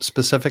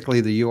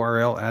 specifically the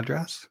URL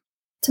address?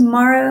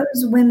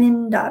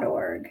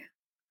 tomorrowswomen.org.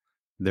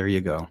 There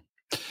you go.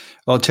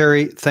 Well,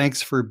 Terry,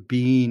 thanks for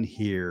being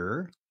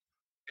here.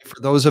 For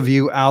those of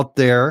you out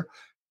there,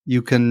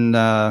 you can,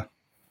 they're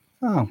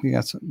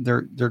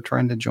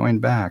trying to join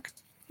back.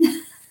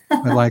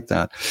 I like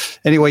that.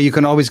 Anyway, you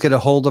can always get a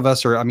hold of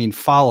us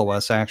follow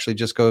us. Actually,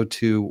 just go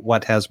to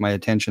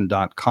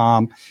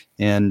whathasmyattention.com.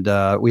 And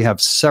we have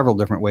several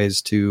different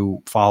ways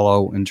to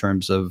follow in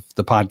terms of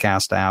the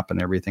podcast app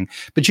and everything.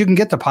 But you can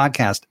get the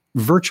podcast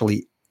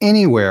virtually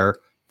anywhere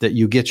that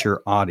you get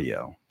your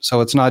audio.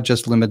 So it's not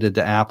just limited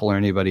to Apple or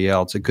anybody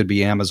else. It could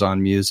be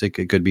Amazon Music.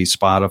 It could be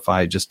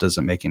Spotify. It just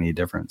doesn't make any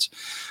difference.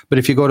 But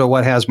if you go to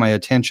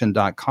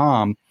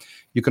whathasmyattention.com,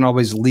 you can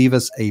always leave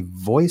us a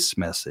voice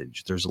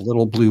message. There's a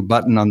little blue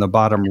button on the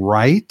bottom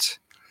right,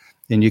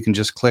 and you can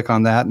just click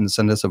on that and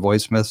send us a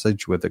voice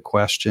message with a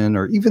question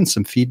or even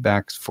some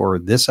feedback for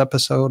this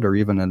episode or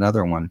even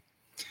another one.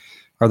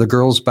 Are the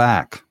girls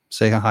back?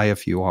 Say hi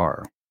if you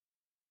are.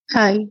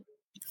 Hi.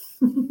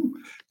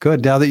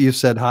 Good. Now that you've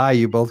said hi,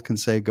 you both can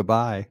say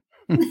goodbye.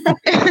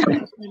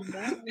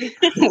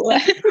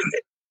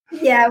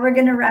 Yeah, we're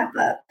going to wrap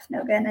up,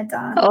 Noga and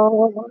Adon.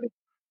 Oh.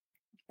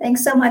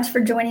 Thanks so much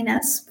for joining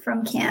us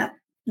from camp.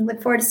 We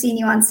look forward to seeing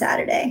you on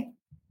Saturday.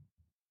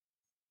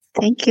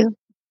 Thank you.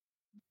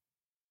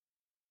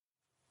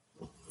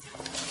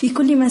 في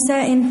كل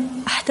مساء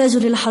أحتاج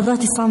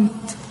للحظات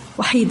صمت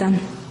وحيدا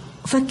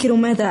أفكر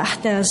ماذا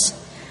أحتاج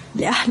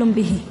لأحلم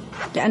به،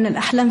 لأن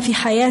الأحلام في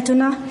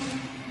حياتنا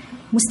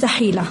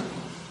مستحيلة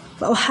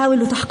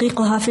وأحاول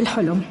تحقيقها في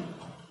الحلم.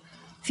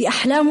 في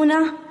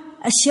أحلامنا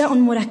أشياء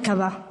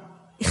مركبة،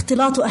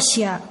 اختلاط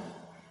أشياء،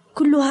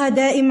 كلها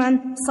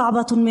دائما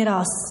صعبة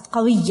المراس،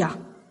 قوية.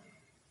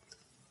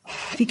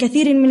 في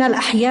كثير من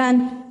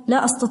الأحيان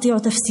لا أستطيع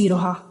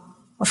تفسيرها،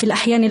 وفي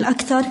الأحيان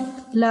الأكثر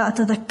لا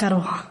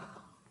أتذكرها.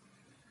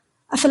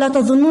 أفلا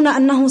تظنون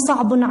أنه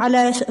صعب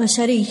على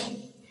بشري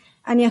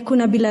أن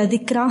يكون بلا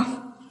ذكرى؟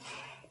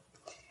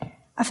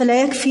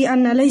 أفلا يكفي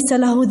أن ليس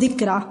له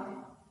ذكرى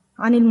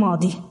عن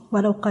الماضي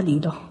ولو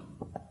قليله،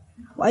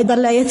 وأيضا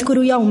لا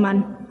يذكر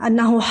يوما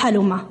أنه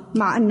حلم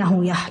مع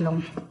أنه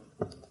يحلم.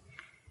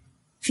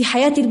 في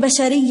حياة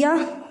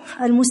البشرية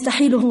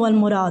المستحيل هو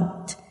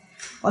المراد،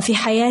 وفي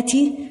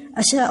حياتي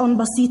أشياء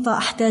بسيطة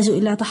أحتاج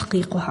إلى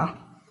تحقيقها،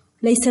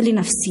 ليس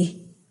لنفسي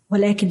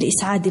ولكن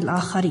لإسعاد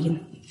الآخرين،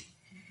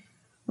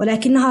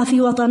 ولكنها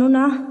في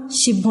وطننا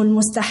شبه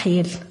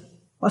المستحيل،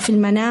 وفي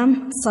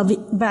المنام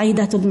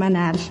بعيدة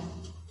المنال.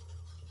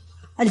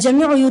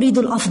 الجميع يريد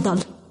الأفضل،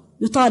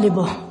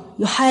 يطالبه،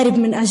 يحارب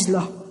من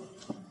أجله،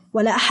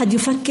 ولا أحد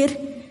يفكر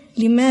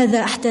لماذا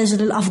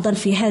أحتاج للأفضل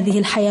في هذه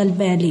الحياة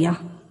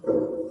البالية.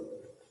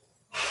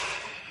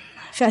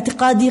 في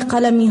اعتقادي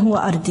قلمي هو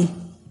أرضي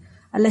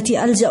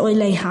التي ألجأ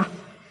إليها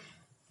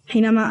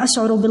حينما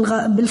أشعر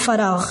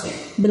بالفراغ،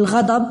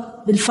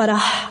 بالغضب،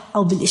 بالفرح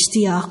أو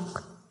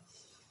بالاشتياق.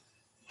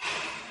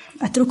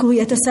 أتركه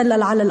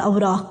يتسلل على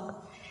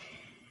الأوراق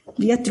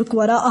ليترك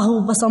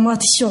وراءه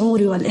بصمات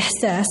الشعور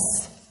والإحساس،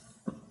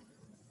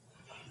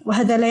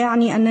 وهذا لا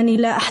يعني أنني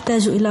لا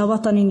أحتاج إلى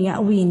وطن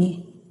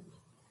يأويني.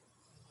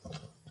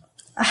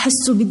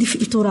 أحس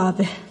بدفء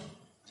ترابه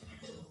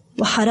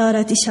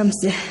وحرارة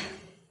شمسه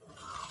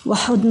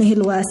وحضنه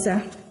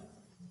الواسع.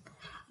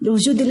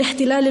 لوجود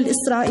الاحتلال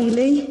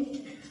الإسرائيلي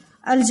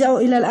ألجأ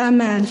إلى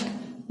الآمال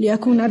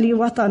ليكون لي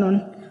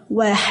وطن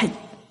واحد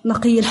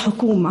نقي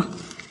الحكومة،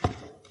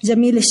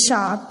 جميل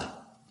الشعب،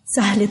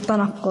 سهل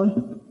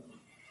التنقل،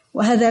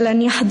 وهذا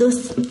لن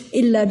يحدث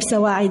إلا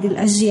بسواعد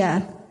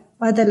الأجيال،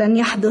 وهذا لن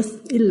يحدث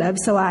إلا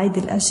بسواعد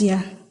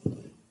الأجيال.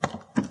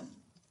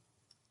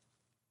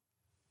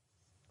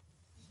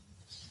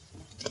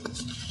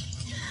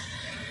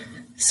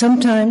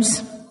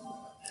 Sometimes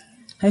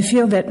I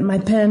feel that my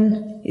pen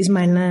is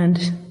my land.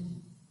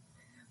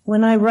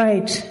 When I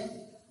write,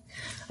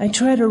 I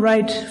try to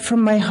write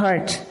from my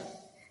heart,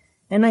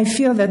 and I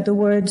feel that the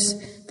words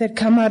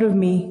that come out of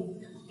me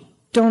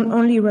don't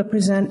only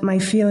represent my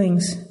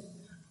feelings,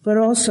 but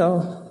also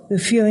the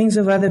feelings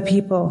of other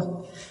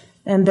people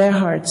and their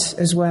hearts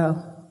as well.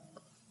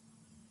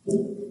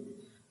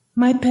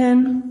 My pen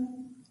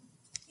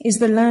is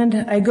the land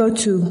I go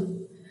to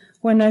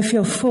when I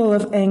feel full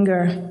of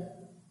anger,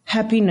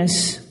 happiness,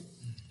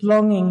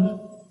 longing.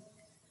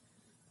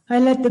 I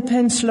let the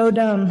pen slow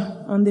down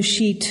on the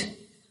sheet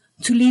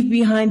to leave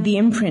behind the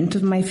imprint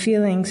of my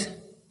feelings,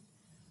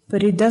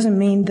 but it doesn't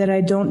mean that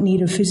I don't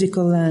need a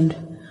physical land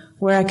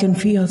where I can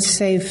feel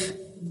safe.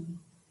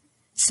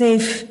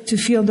 Safe to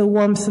feel the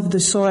warmth of the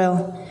soil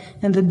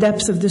and the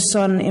depth of the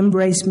sun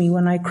embrace me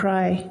when I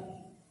cry.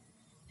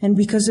 And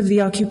because of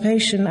the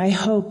occupation,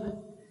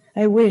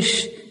 I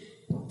wish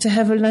to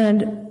have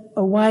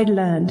a wide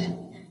land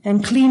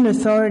and clean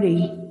authority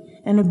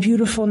and a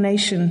beautiful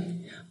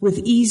nation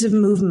with ease of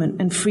movement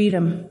and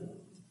freedom.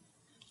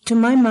 To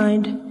my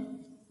mind,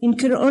 it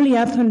could only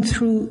happen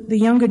through the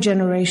younger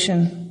generation,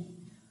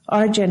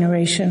 our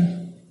generation.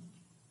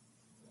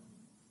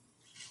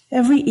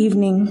 Every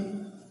evening,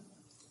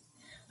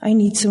 I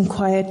need some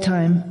quiet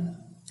time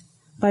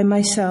by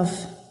myself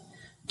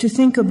to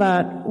think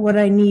about what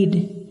I need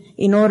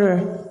in order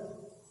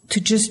to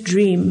just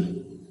dream.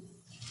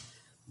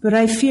 But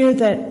I fear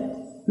that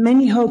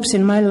many hopes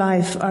in my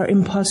life are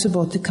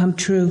impossible to come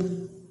true.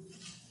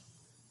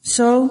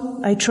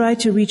 So I try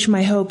to reach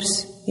my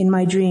hopes in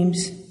my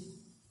dreams.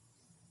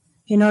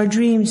 In our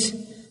dreams,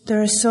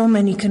 there are so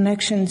many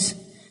connections,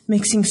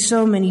 mixing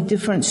so many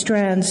different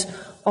strands,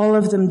 all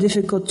of them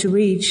difficult to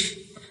reach.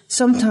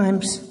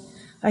 Sometimes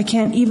I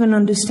can't even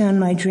understand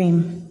my dream,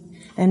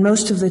 and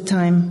most of the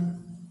time,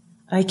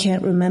 I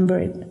can't remember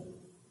it.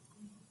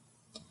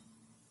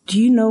 Do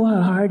you know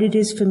how hard it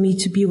is for me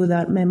to be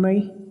without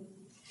memory?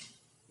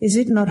 Is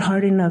it not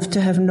hard enough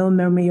to have no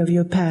memory of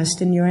your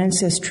past and your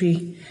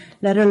ancestry,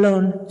 let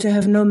alone to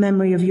have no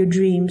memory of your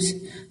dreams,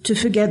 to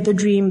forget the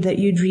dream that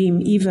you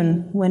dream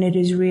even when it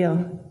is real?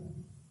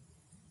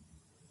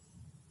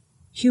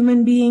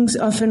 Human beings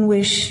often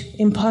wish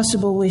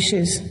impossible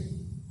wishes.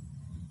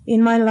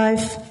 In my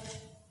life,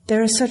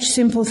 there are such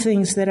simple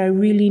things that I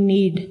really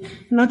need,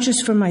 not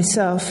just for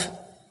myself,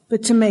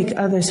 but to make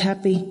others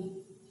happy.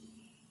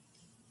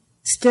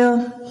 Still,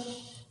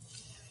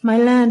 my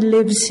land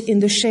lives in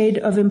the shade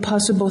of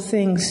impossible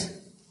things,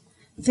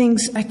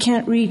 things I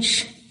can't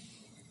reach,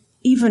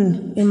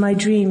 even in my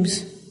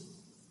dreams.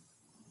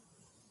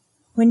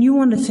 When you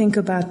want to think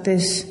about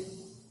this,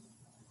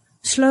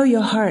 slow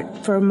your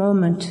heart for a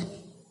moment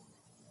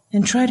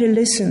and try to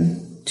listen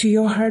to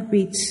your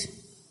heartbeats,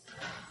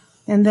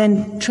 and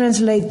then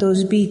translate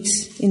those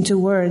beats into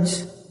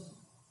words.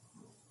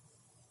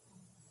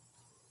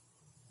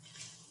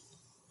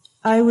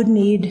 I would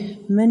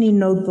need many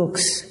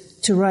notebooks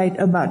to write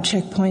about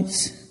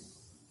checkpoints,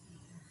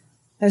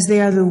 as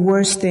they are the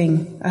worst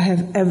thing I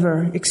have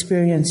ever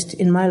experienced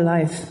in my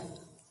life.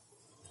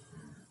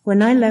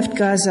 When I left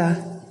Gaza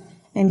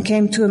and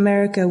came to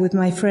America with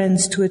my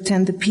friends to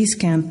attend the peace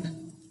camp,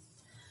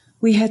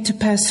 we had to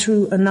pass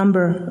through a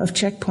number of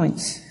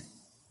checkpoints.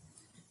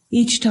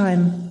 Each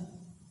time,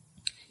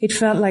 it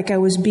felt like I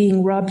was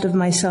being robbed of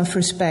my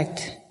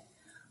self-respect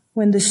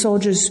when the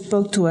soldiers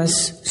spoke to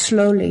us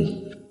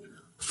slowly,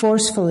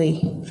 forcefully,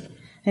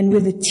 and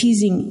with a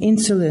teasing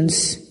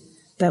insolence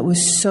that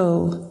was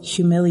so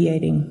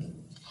humiliating.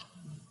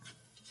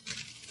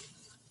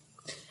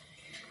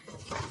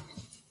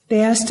 They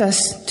asked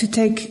us to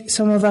take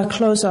some of our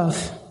clothes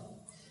off,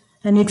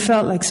 and it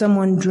felt like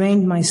someone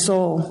drained my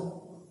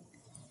soul.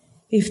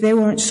 If they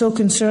weren't so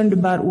concerned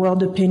about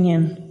world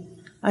opinion,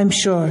 I'm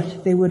sure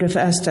they would have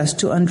asked us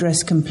to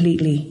undress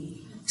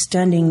completely,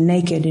 standing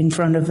naked in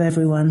front of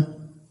everyone.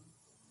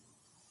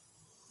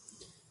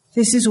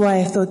 This is why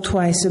I thought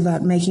twice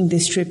about making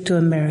this trip to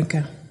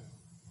America,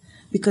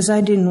 because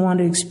I didn't want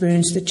to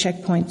experience the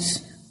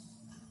checkpoints.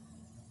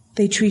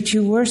 They treat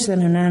you worse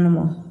than an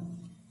animal,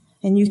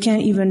 and you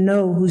can't even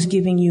know who's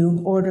giving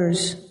you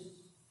orders.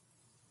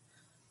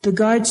 The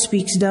guard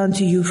speaks down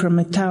to you from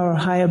a tower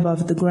high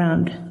above the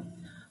ground,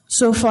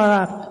 so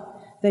far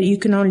up that you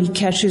can only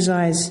catch his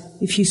eyes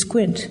if you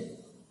squint.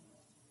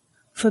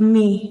 For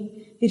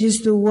me, it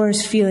is the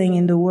worst feeling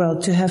in the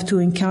world to have to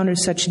encounter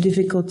such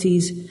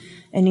difficulties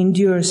and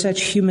endure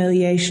such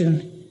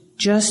humiliation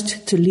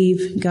just to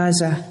leave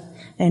Gaza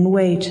and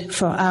wait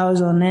for hours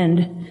on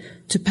end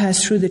to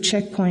pass through the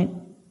checkpoint.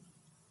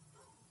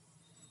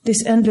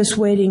 This endless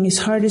waiting is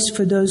hardest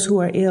for those who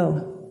are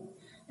ill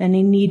and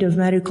in need of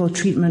medical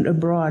treatment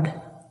abroad,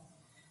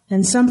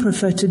 and some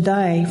prefer to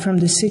die from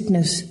the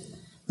sickness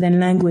than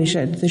languish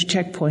at the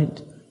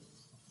checkpoint.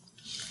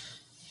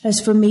 As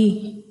for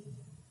me,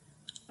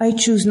 I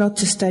choose not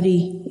to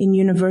study in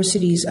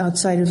universities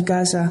outside of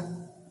Gaza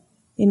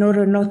in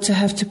order not to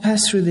have to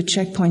pass through the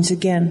checkpoints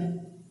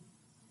again.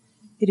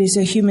 It is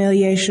a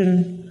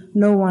humiliation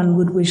no one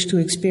would wish to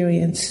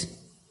experience.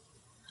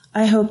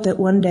 I hope that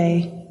one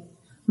day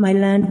my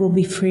land will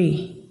be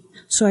free,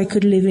 so I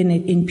could live in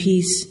it in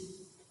peace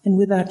and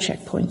without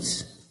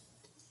checkpoints.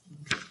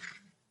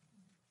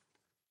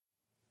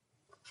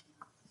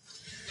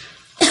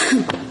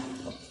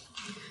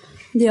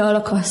 The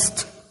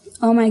Holocaust.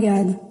 Oh my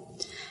God.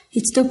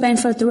 It's too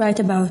painful to write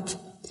about.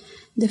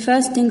 The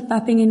first thing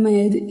popping in my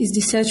head is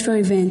the search for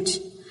revenge.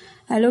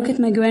 I look at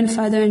my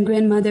grandfather and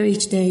grandmother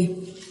each day.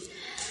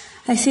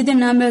 I see the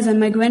numbers on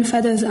my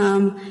grandfather's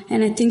arm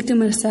and I think to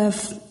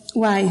myself,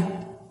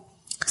 why?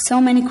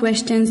 So many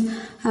questions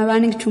are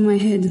running through my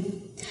head.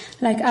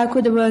 Like, how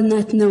could the world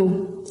not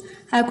know?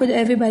 How could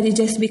everybody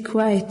just be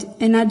quiet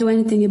and not do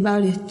anything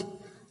about it?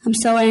 I'm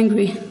so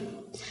angry.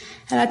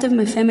 A lot of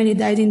my family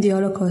died in the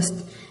Holocaust,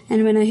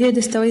 and when I hear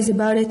the stories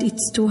about it,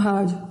 it's too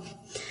hard.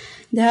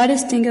 The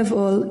hardest thing of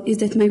all is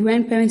that my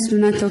grandparents do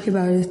not talk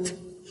about it.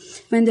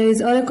 When there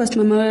is Holocaust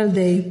Memorial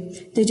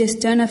Day, they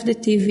just turn off the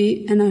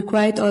TV and are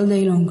quiet all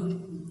day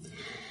long.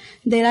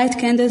 They light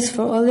candles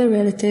for all their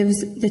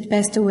relatives that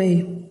passed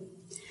away.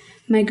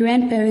 My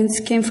grandparents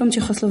came from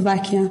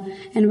Czechoslovakia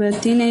and were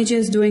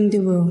teenagers during the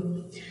war.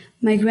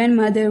 My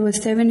grandmother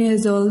was 7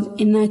 years old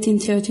in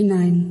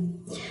 1939.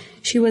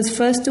 She was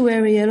first to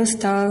wear a yellow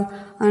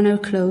star on her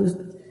clothes.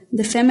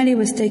 The family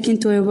was taken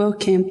to a war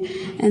camp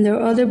and their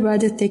older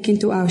brother taken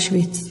to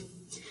Auschwitz.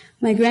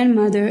 My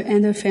grandmother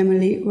and her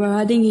family were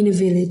hiding in a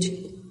village,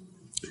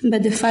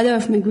 but the father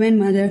of my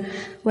grandmother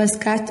was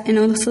cut and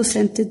also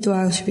sent to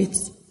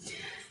Auschwitz.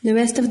 The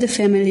rest of the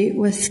family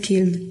was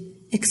killed,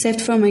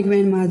 except for my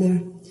grandmother,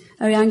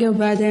 her younger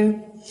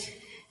brother,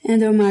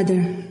 and her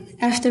mother.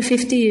 After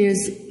 50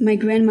 years, my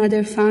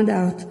grandmother found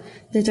out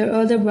that her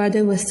older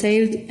brother was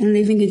saved and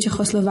living in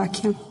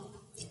Czechoslovakia.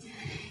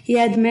 He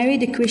had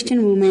married a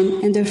Christian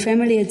woman and her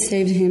family had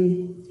saved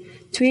him.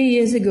 3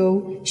 years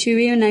ago, she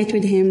reunited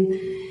with him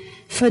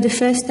for the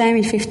first time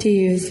in 50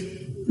 years.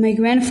 My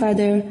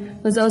grandfather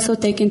was also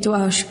taken to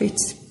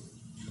Auschwitz.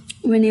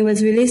 When he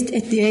was released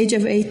at the age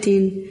of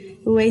 18,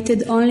 he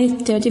weighed only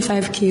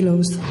 35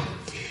 kilos.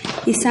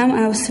 He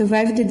somehow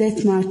survived the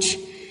death march.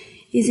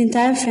 His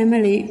entire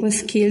family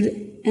was killed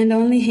and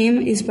only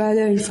him, his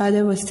brother and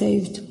father was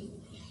saved.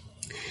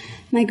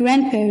 My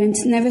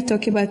grandparents never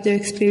talk about their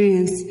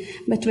experience,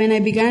 but when I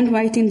began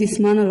writing this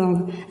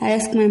monologue, I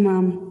asked my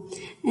mom,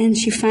 and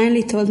she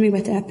finally told me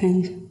what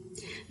happened.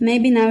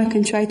 Maybe now I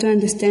can try to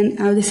understand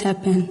how this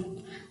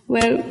happened.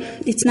 Well,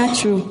 it's not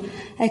true.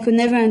 I could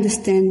never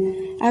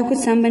understand. How could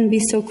someone be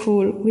so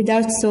cruel,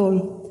 without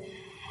soul?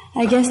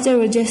 I guess they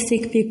were just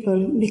sick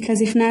people, because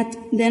if not,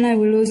 then I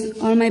will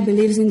lose all my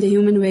beliefs in the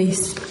human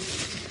race.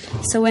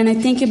 So when I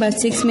think about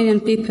 6 million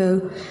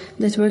people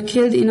that were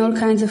killed in all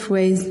kinds of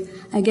ways,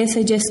 I guess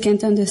I just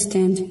can't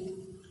understand.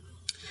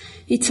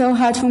 It's so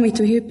hard for me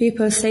to hear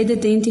people say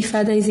that the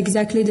Intifada is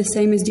exactly the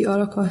same as the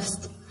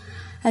Holocaust.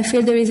 I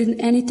feel there isn't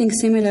anything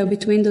similar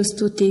between those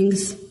two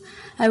things.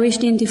 I wish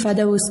the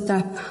Intifada would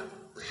stop.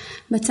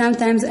 But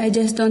sometimes I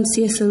just don't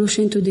see a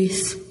solution to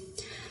this.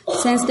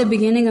 Since the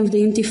beginning of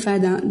the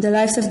Intifada, the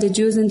lives of the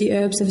Jews and the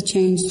Arabs have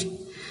changed.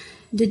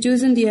 The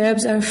Jews and the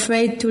Arabs are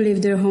afraid to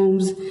leave their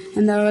homes,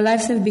 and our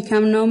lives have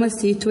become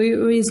normalcy to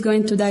who is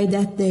going to die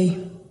that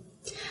day.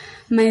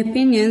 My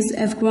opinions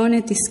have grown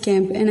at this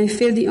camp, and I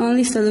feel the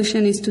only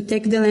solution is to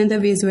take the land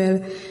of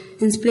Israel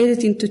and split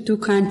it into two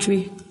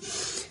countries.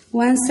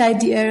 One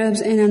side the Arabs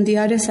and on the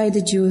other side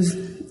the Jews.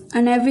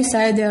 On every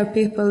side there are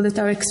people that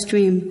are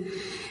extreme,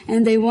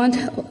 and they want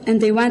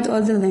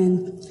all the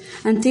land.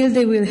 Until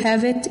they will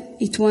have it,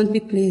 it won't be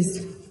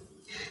pleased.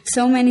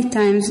 So many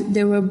times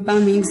there were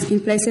bombings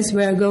in places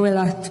where I go a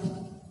lot.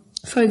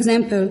 For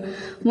example,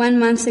 1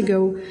 month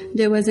ago,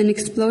 there was an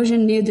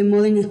explosion near the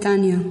mall in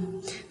Netanya.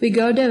 We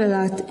go there a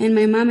lot, and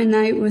my mom and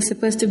I were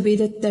supposed to be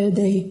there that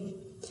day.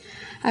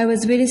 I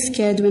was really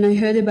scared when I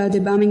heard about the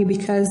bombing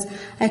because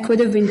I could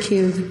have been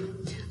killed.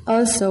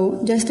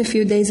 Also, just a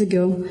few days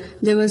ago,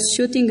 there was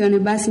shooting on a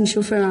bus in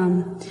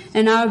Shufaram,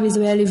 an Arab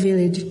Israeli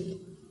village.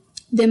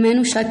 The man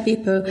who shot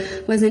people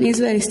was an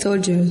Israeli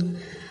soldier.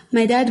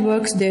 My dad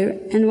works there,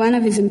 and one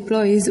of his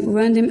employees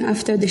warned him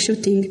after the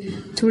shooting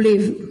to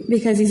leave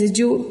because he's a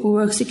Jew who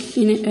works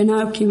in an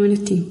Arab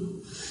community.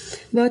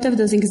 Both of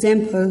those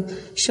examples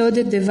show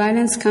that the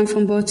violence comes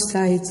from both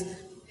sides.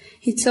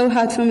 It's so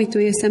hard for me to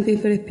hear some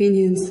people's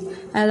opinions.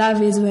 I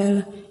love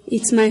Israel.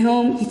 It's my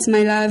home, it's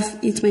my love,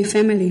 it's my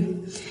family.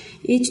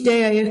 Each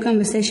day I hear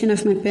conversation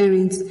of my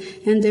parents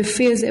and their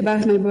fears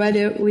about my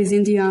brother who is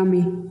in the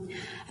army.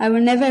 I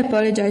will never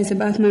apologize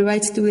about my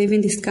rights to live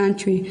in this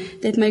country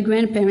that my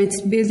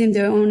grandparents built in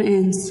their own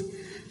hands.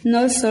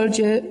 No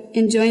soldier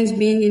enjoys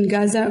being in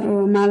Gaza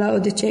or Ramallah or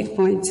the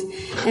checkpoints,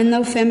 and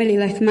no family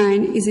like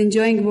mine is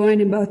enjoying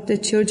worrying about their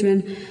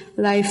children's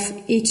life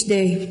each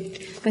day.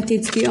 But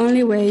it's the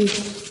only way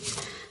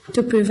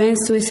to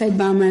prevent suicide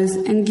bombers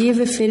and give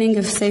a feeling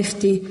of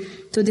safety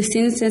to the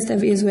citizens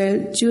of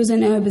Israel, Jews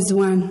and Arabs as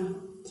one.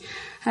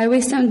 I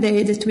wish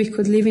someday that we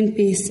could live in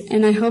peace,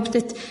 and I hope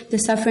that the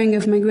suffering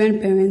of my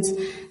grandparents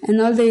and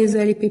all the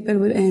Israeli people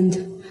will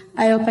end.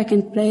 I hope I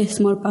can play a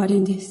small part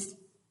in this.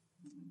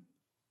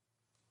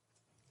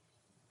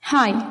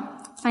 Hi,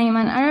 I am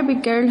an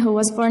Arabic girl who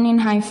was born in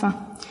Haifa.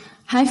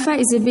 Haifa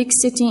is a big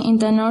city in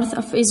the north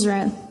of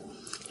Israel.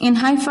 In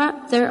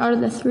Haifa, there are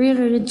the three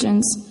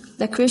religions,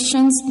 the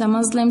Christians, the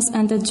Muslims,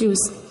 and the Jews.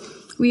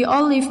 We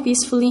all live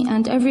peacefully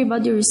and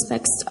everybody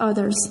respects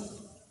others.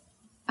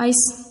 I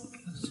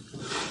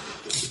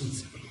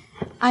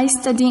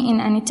study in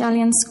an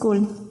Italian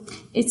school.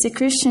 It's a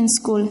Christian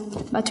school,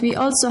 but we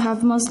also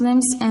have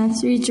Muslims and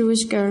 3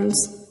 Jewish girls.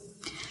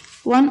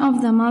 One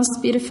of the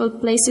most beautiful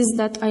places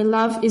that I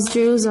love is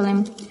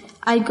Jerusalem.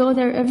 I go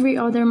there every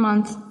other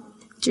month.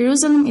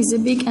 Jerusalem is a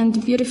big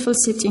and beautiful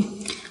city.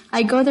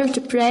 I go there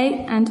to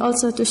pray and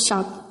also to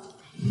shop.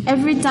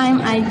 Every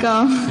time I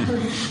go,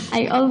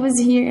 I always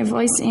hear a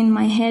voice in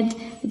my head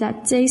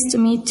that says to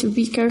me to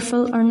be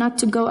careful or not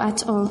to go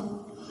at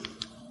all.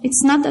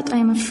 It's not that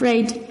I'm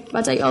afraid,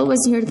 but I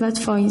always hear that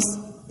voice.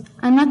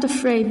 I'm not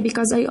afraid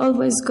because I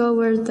always go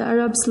where the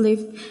Arabs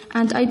live,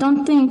 and I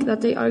don't think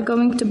that they are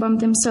going to bomb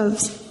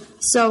themselves,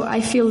 so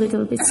I feel a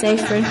little bit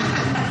safer.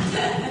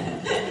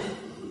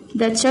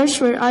 The church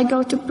where I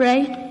go to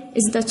pray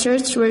is the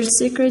church where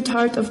Sacred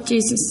Heart of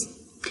Jesus.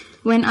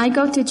 When I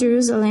go to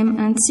Jerusalem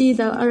and see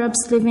the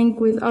Arabs living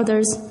with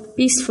others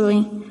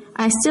peacefully,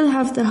 I still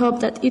have the hope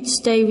that each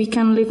day we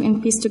can live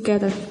in peace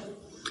together.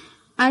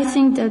 I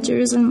think that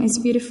Jerusalem is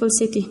a beautiful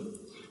city,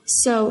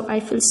 so I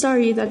feel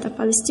sorry that the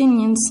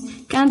Palestinians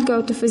can't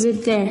go to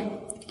visit there.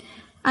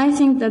 I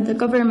think that the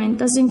government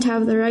doesn't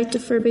have the right to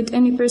forbid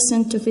any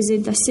person to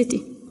visit the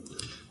city.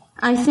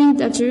 I think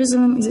that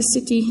Jerusalem is a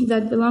city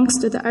that belongs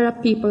to the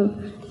Arab people,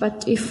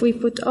 but if we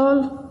put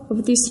all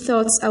of these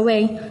thoughts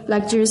away,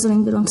 like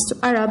Jerusalem belongs to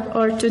Arab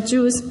or to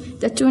Jews,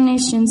 the two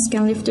nations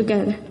can live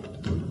together.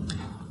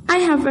 I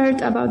have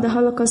heard about the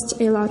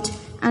Holocaust a lot,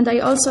 and I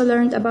also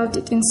learned about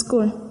it in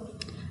school.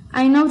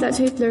 I know that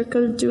Hitler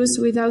killed Jews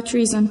without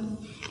reason.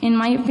 In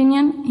my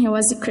opinion, he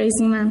was a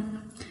crazy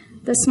man.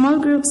 The small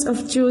groups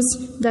of Jews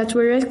that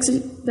were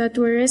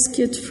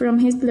rescued from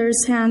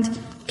Hitler's hand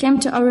came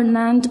to our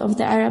land of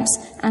the Arabs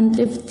and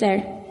lived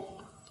there.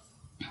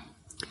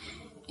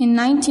 In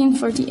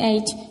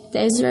 1948, the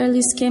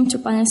Israelis came to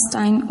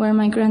Palestine, where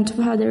my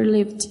grandfather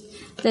lived.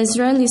 The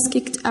Israelis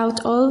kicked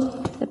out all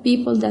the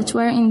people that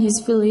were in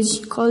his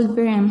village called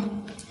Berem.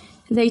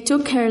 They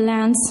took her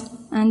lands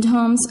and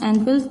homes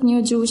and built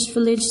new Jewish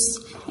villages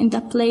in the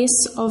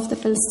place of the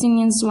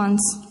Palestinians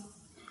once.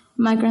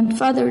 My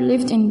grandfather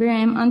lived in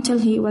Berem until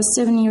he was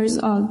 7 years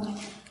old.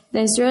 The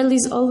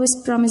Israelis always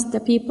promised the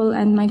people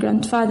and my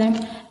grandfather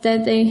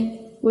that they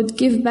would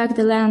give back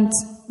the land,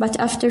 but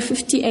after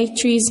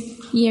 58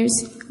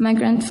 years, my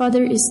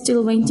grandfather is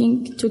still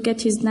waiting to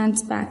get his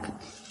lands back.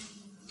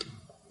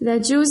 The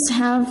Jews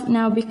have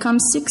now become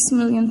 6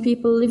 million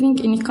people living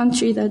in a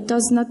country that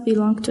does not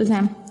belong to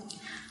them.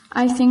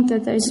 I think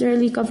that the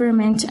Israeli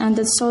government and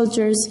the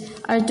soldiers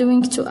are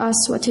doing to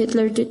us what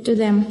Hitler did to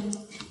them.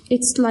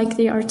 It's like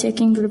they are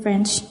taking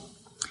revenge.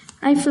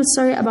 I feel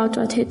sorry about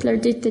what Hitler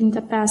did in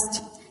the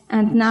past,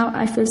 and now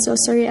I feel so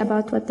sorry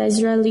about what the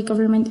Israeli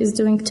government is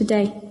doing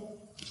today.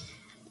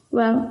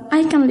 Well,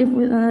 I can live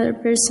with another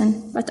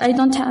person, but I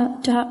don't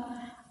have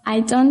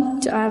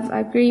to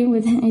agree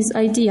with his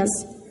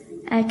ideas.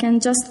 I can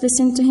just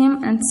listen to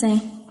him and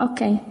say,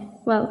 okay,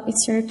 well,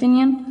 it's your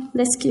opinion,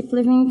 let's keep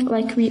living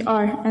like we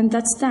are, and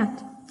that's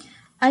that.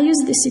 I use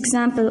this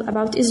example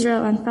about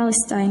Israel and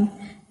Palestine.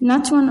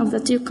 Not one of the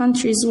two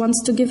countries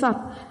wants to give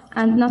up,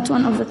 and not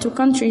one of the two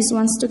countries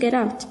wants to get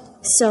out.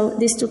 So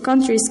these two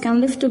countries can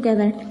live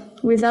together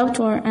without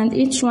war and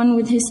each one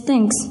with his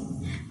things.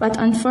 But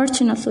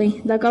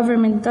unfortunately, the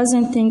government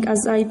doesn't think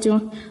as I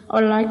do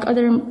or like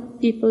other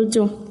people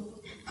do,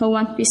 who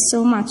want peace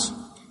so much.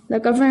 The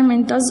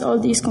government does all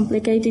these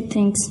complicated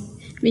things.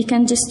 We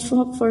can just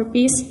hope for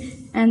peace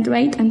and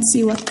wait and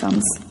see what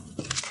comes.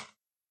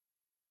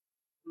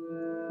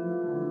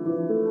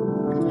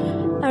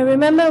 I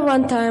remember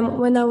one time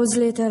when I was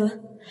little.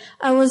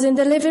 I was in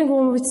the living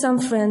room with some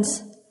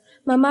friends.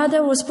 My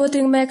mother was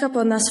putting makeup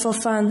on us for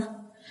fun.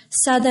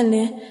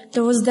 Suddenly,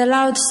 there was the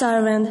loud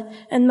siren,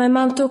 and my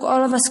mom took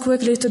all of us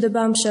quickly to the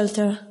bomb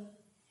shelter.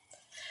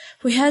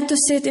 We had to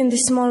sit in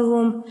this small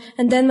room,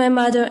 and then my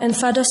mother and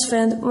father's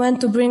friend went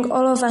to bring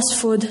all of us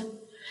food.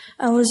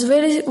 I was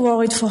really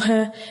worried for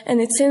her, and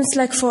it seems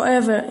like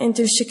forever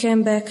until she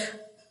came back.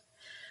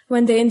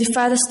 When the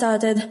Intifada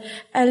started,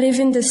 I live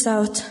in the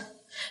south.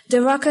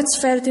 The rockets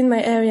fell in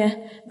my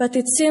area, but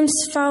it seems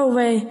far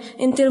away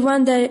until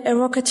one day a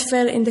rocket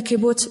fell in the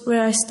kibbutz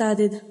where I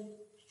studied.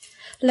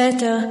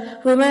 Later,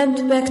 we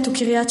went back to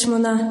Kiryat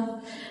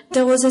Shmona.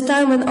 There was a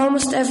time when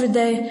almost every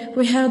day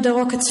we heard the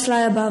rockets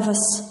fly above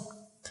us.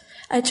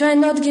 I tried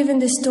not giving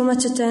this too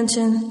much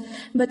attention,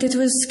 but it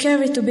was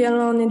scary to be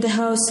alone in the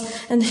house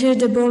and hear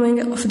the booming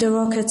of the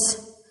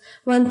rockets.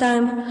 One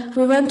time,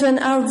 we went to an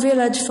Arab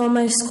village for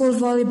my school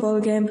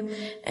volleyball game,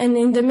 and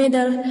in the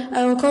middle,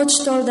 our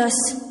coach told us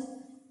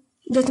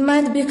that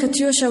might be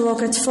Katyusha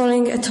rockets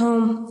falling at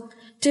home.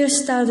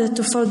 Tears started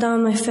to fall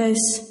down my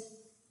face.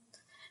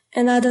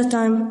 Another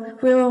time,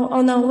 we were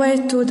on our way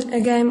to a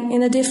game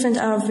in a different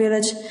Arab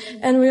village,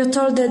 and we were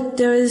told that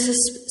there is a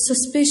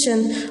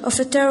suspicion of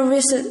a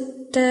terrorist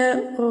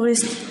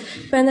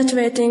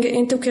penetrating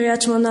into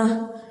Kiryat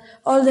Shmona.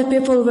 All the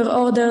people were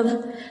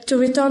ordered to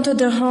return to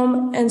their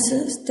home and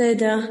stay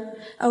there.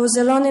 I was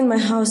alone in my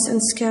house and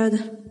scared.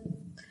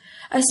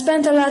 I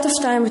spent a lot of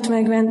time with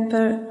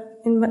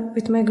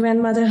my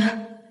grandmother,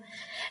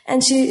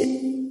 and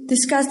she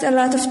discussed a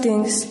lot of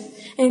things,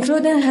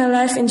 including her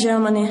life in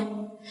Germany.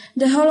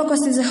 The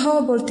Holocaust is a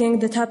horrible thing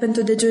that happened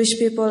to the Jewish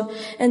people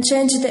and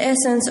changed the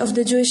essence of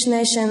the Jewish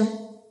nation.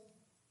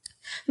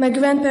 My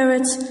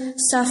grandparents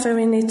suffer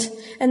in it,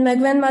 and my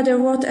grandmother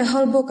wrote a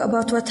whole book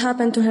about what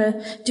happened to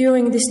her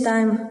during this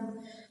time.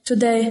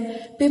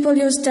 Today, people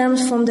use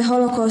terms from the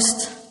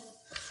Holocaust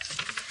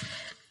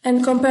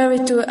and compare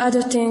it to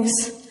other things.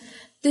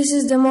 This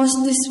is the most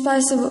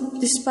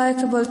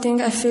despicable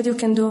thing I feel you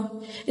can do.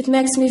 It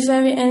makes me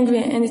very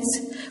angry, and it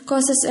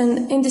causes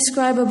an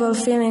indescribable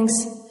feelings.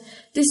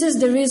 This is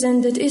the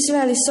reason that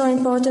Israel is so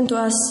important to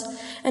us,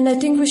 and I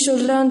think we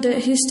should learn the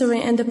history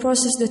and the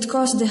process that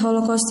caused the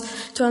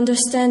Holocaust to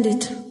understand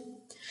it.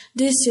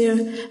 This year,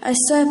 I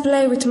saw a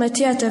play with my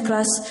theater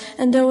class,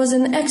 and there was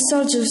an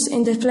ex-soldier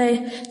in the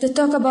play that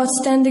talked about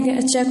standing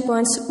at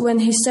checkpoints when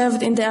he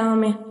served in the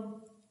army.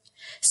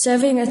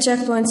 Serving at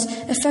checkpoints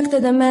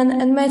affected a man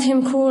and made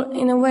him cruel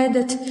in a way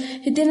that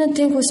he didn't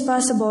think was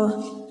possible.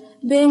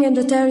 Being in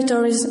the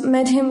territories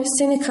made him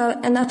cynical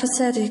and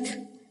apathetic.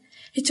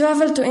 He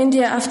traveled to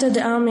India after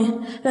the army,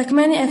 like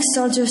many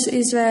ex-soldiers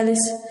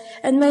Israelis,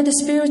 and made a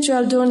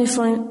spiritual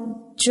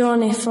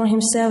journey for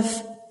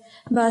himself.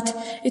 But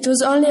it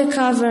was only a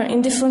cover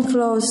in different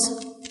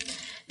clothes.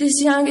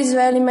 These young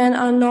Israeli men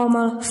are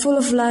normal, full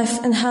of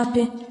life and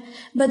happy,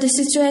 but the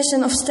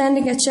situation of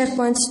standing at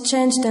checkpoints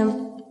changed them.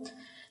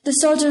 The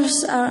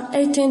soldiers are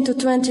 18 to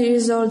 20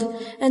 years old,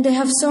 and they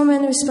have so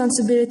many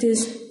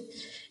responsibilities.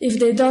 If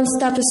they don't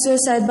stop a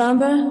suicide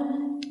bomber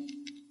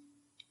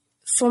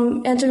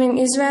from entering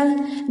Israel,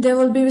 they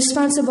will be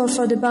responsible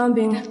for the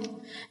bombing.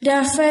 They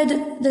are afraid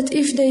that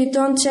if they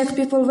don't check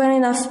people well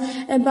enough,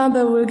 a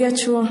bomber will get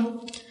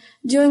through.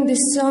 Doing this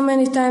so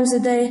many times a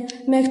day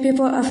make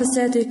people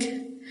apathetic.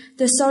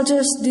 The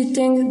soldiers did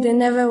things they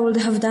never would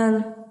have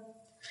done.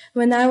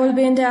 When I will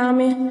be in the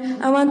army,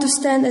 I want to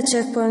stand at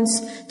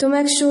checkpoints to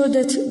make sure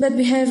that bad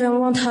behavior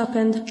won't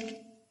happen.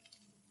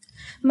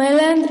 My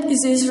land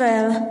is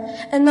Israel,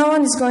 and no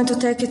one is going to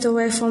take it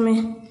away from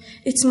me.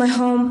 It's my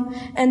home,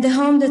 and the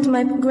home that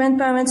my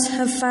grandparents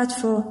have fought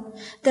for,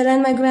 the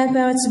land my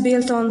grandparents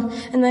built on,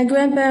 and my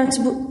grandparents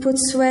put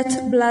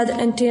sweat, blood,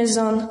 and tears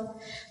on.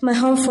 My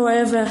home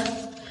forever.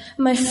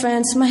 My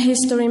friends, my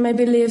history, my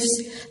beliefs,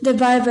 the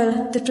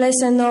Bible, the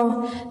place I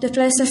know, the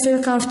place I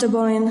feel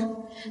comfortable in,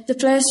 the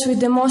place with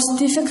the most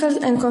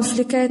difficult and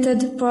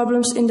complicated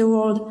problems in the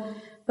world.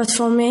 But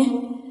for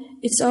me,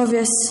 it's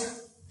obvious.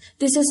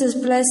 This is the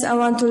place I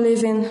want to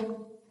live in.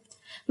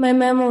 My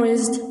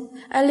memories.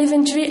 I live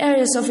in 3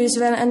 areas of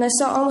Israel, and I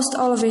saw almost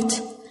all of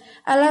it.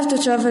 I love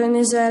to travel in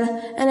Israel,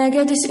 and I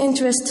get this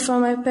interest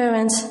from my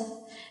parents.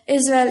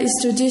 Israel is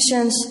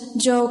traditions,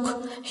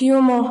 joke,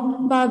 humor,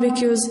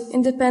 barbecues,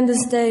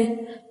 Independence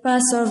Day,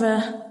 Passover.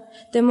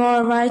 The more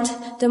I write,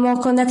 the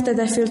more connected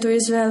I feel to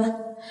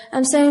Israel.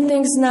 I'm saying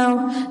things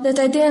now that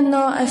I didn't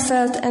know I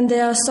felt, and they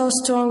are so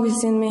strong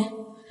within me.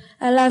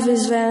 I love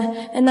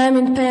Israel, and I'm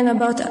in pain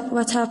about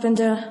what happened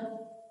there.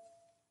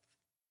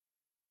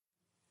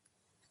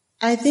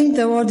 I think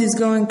the world is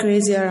going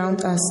crazy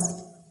around us.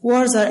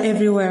 Wars are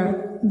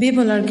everywhere.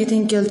 People are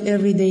getting killed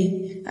every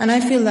day, and I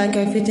feel like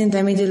I fit in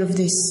the middle of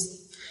this.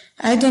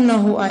 I don't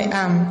know who I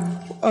am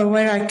or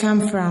where I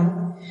come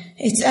from.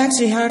 It's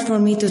actually hard for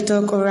me to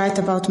talk or write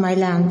about my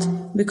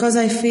land because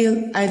I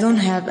feel I don't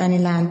have any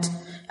land.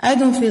 I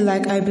don't feel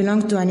like I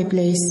belong to any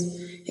place.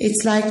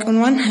 It's like on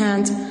one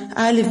hand,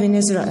 I live in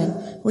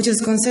Israel, which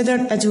is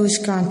considered a Jewish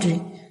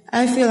country.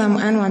 I feel I'm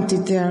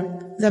unwanted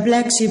there, the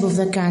black sheep of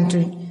the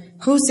country.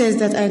 Who says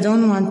that I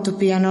don't want to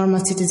be a normal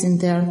citizen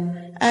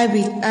there? I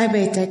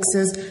pay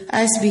taxes,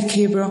 I speak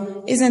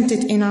Hebrew. Isn't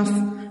it enough?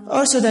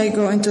 Or should I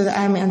go into the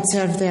army and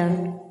serve there?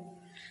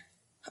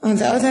 On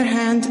the other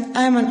hand,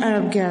 I'm an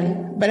Arab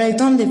girl, but I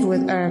don't live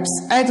with Arabs.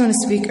 I don't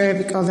speak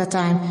Arabic all the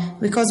time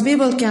because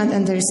people can't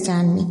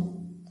understand me.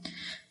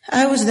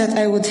 I wish that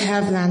I would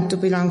have land to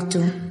belong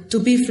to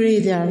be free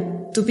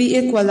there, to be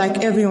equal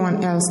like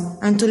everyone else,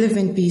 and to live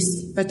in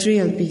peace, but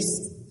real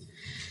peace.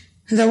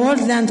 The word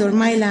land or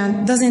my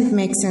land doesn't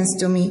make sense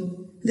to me.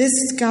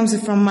 This comes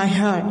from my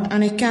heart,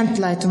 and I can't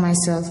lie to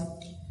myself.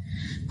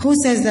 Who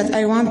says that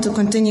I want to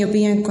continue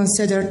being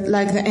considered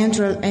like the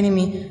internal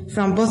enemy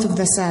from both of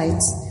the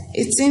sides?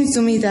 It seems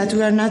to me that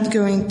we are not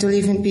going to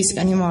live in peace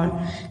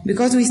anymore,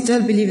 because we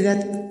still believe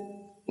that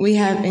we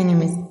have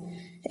enemies.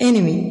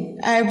 Enemy,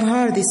 I've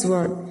heard this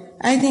word.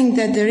 I think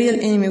that the real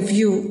enemy of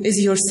you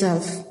is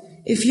yourself.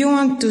 If you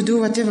want to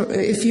do whatever,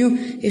 if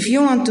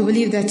you want to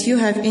believe that you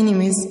have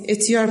enemies,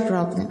 it's your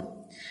problem.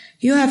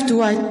 You have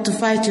to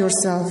fight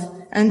yourself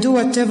and do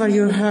whatever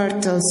your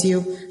heart tells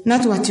you,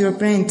 not what your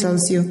brain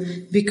tells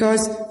you,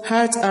 because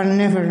hearts are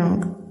never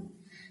wrong.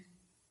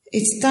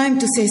 It's time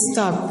to say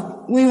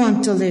stop. We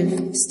want to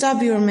live.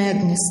 Stop your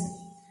madness.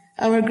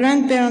 Our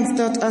grandparents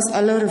taught us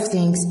a lot of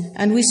things,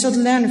 and we should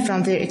learn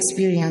from their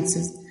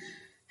experiences.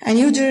 A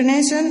new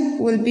generation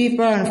will be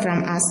born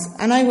from us,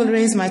 and I will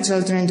raise my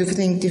children to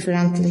think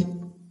differently.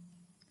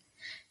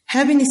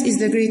 Happiness is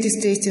the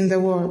greatest taste in the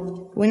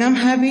world. When I'm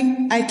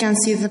happy, I can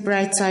see the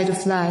bright side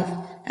of life,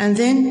 and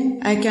then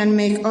I can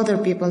make other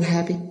people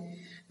happy.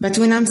 But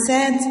when I'm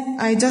sad,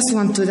 I just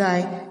want to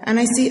die, and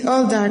I see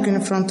all dark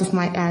in front of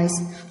my eyes,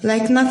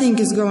 like nothing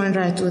is going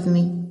right with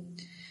me.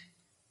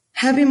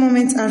 Happy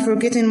moments are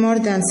forgotten more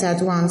than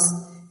sad ones.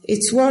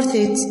 It's worth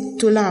it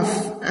to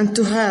laugh and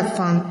to have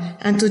fun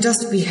and to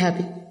just be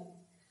happy.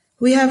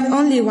 We have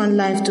only one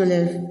life to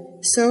live,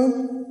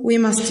 so we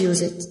must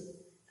use it.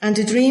 And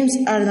the dreams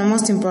are the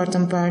most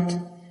important part.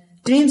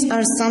 Dreams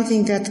are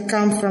something that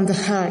come from the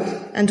heart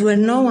and where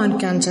no one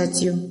can judge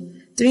you.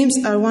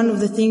 Dreams are one of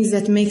the things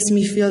that makes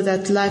me feel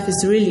that life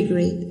is really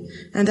great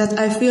and that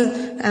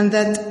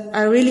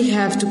I really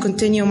have to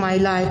continue my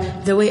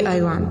life the way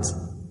I want.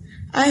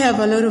 I have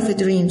a lot of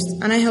dreams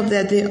and I hope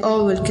that they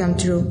all will come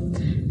true.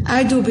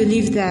 I do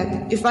believe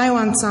that if I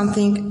want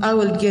something, I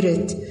will get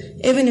it.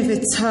 Even if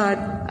it's hard,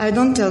 I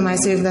don't tell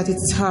myself that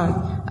it's hard.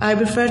 I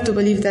prefer to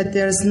believe that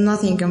there is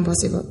nothing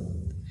impossible.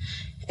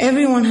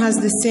 Everyone has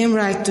the same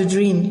right to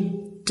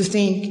dream, to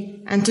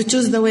think, and to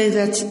choose the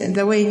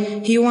way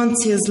he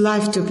wants his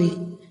life to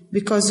be.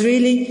 Because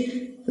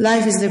really,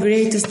 life is the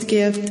greatest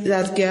gift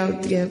that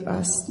God gave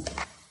us.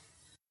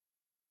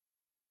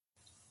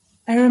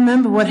 I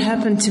remember what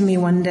happened to me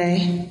one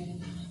day.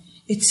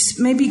 It's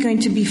maybe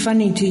going to be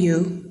funny to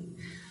you,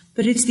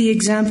 but it's the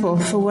example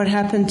for what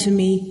happened to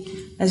me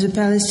as a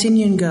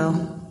Palestinian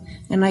girl,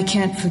 and I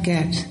can't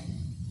forget.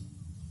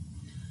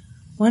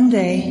 One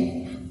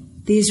day,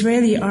 the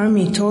Israeli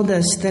army told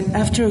us that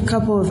after a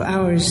couple of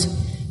hours,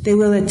 they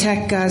will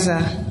attack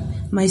Gaza,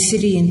 my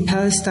city in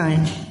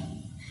Palestine.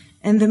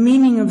 And the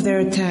meaning of their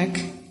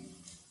attack,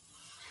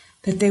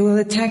 that they will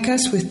attack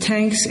us with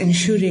tanks and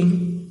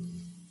shooting.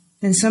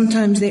 And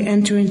sometimes they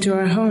enter into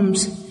our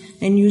homes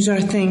and use our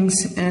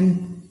things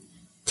and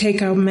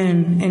take our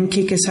men and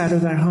kick us out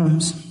of our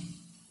homes.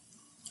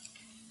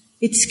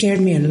 It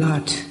scared me a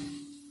lot.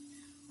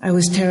 I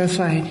was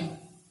terrified.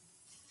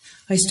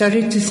 I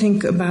started to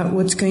think about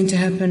what's going to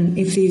happen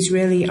if the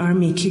Israeli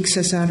army kicks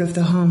us out of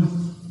the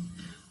home.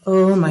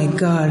 Oh my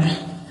God,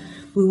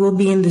 we will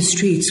be in the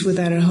streets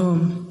without a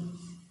home.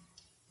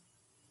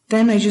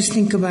 Then I just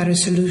think about a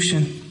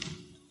solution.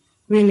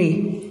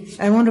 Really,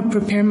 I want to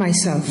prepare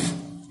myself.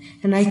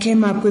 And I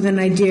came up with an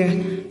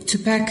idea to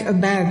pack a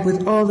bag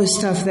with all the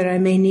stuff that I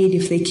may need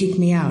if they kick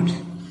me out.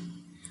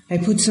 I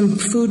put some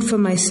food for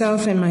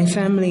myself and my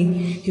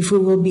family if we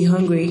will be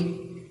hungry,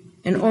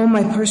 and all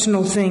my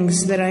personal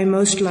things that I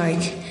most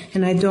like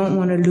and I don't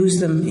want to lose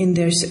them in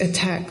their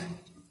attack.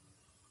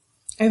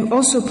 I've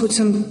also put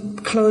some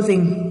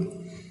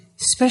clothing,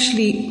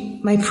 especially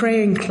my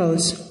praying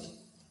clothes.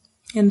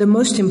 And the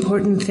most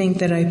important thing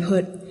that I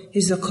put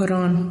is the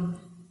Quran,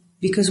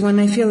 because when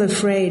I feel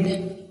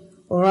afraid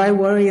or I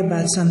worry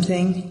about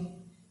something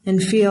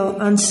and feel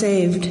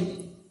unsaved,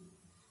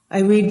 I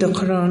read the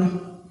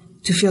Quran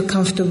to feel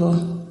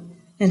comfortable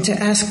and to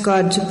ask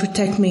God to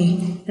protect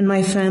me and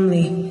my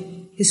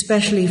family,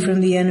 especially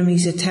from the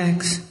enemy's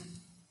attacks.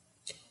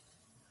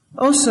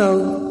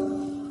 Also,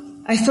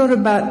 I thought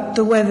about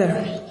the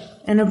weather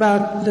and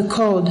about the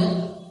cold.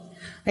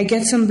 I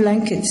get some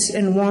blankets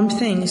and warm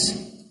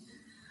things.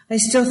 I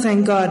still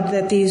thank God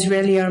that the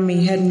Israeli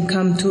army hadn't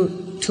come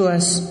to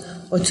us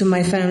or to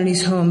my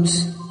family's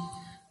homes.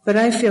 But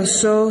I feel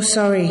so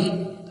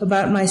sorry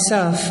about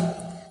myself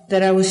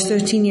that I was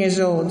 13 years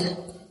old.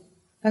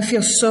 I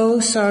feel so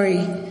sorry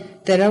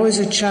that I was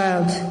a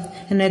child,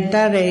 and at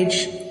that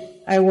age,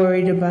 I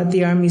worried about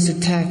the army's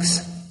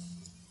attacks.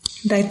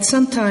 That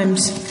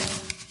sometimes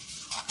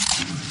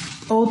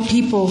old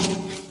people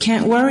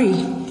can't worry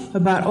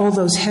about all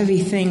those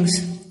heavy things.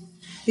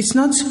 It's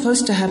not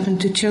supposed to happen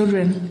to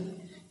children.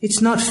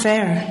 It's not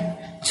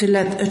fair to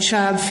let a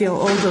child feel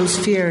all those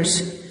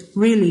fears.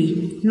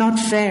 Really, not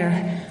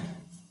fair.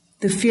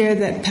 The fear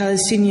that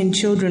Palestinian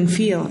children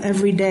feel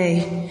every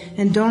day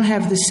and don't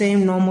have the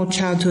same normal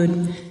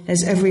childhood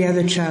as every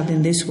other child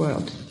in this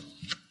world.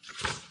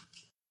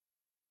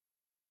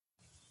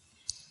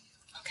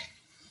 Okay.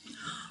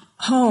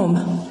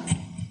 Home.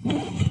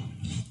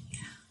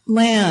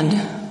 Land.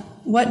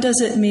 What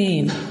does it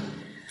mean?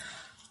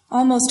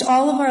 Almost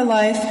all of our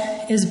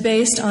life is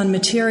based on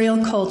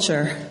material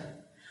culture.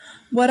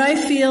 What I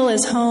feel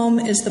as home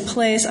is the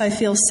place I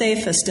feel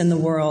safest in the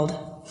world.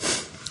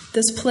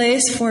 This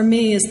place for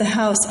me is the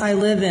house I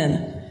live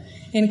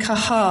in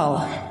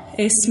Kahal,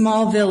 a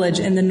small village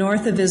in the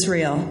north of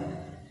Israel.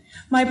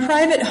 My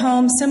private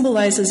home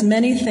symbolizes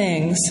many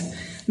things,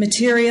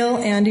 material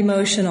and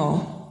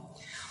emotional.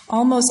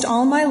 Almost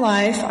all my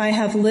life I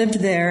have lived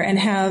there and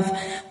have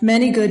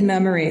many good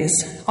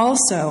memories,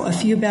 also a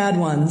few bad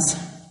ones.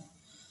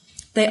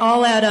 They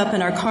all add up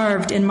and are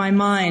carved in my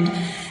mind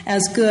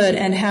as good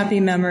and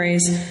happy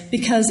memories,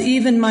 because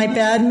even my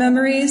bad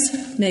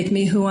memories make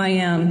me who I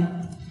am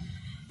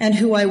and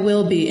who I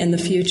will be in the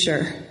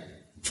future.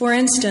 For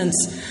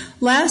instance,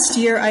 last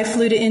year I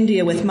flew to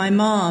India with my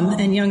mom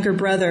and younger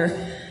brother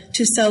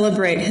to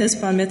celebrate his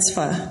bar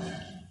mitzvah.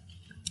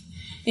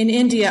 In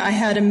India, I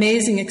had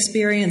amazing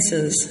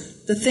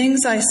experiences. The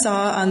things I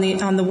saw on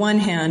the one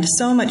hand,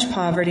 so much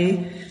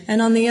poverty,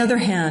 and on the other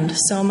hand,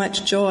 so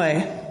much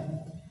joy.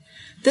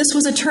 This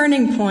was a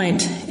turning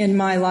point in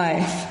my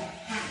life.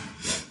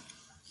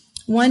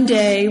 One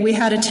day, we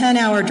had a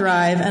 10-hour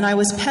drive, and I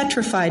was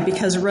petrified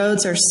because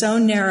roads are so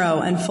narrow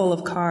and full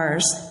of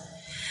cars.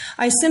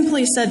 I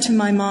simply said to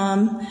my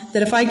mom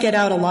that if I get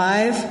out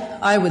alive,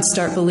 I would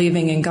start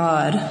believing in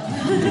God.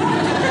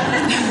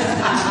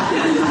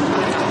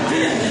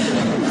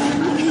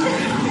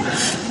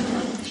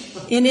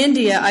 In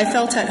India, I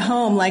felt at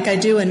home like I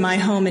do in my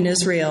home in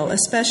Israel,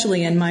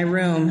 especially in my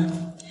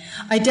room.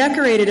 I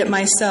decorated it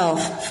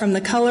myself, from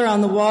the color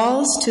on the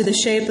walls to the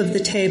shape of the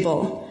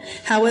table,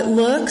 how it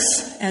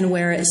looks and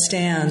where it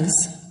stands.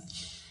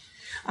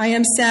 I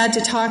am sad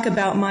to talk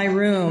about my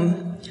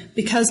room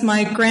because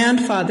my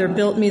grandfather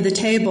built me the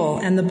table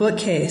and the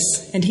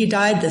bookcase, and he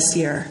died this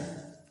year.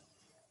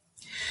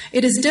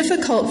 It is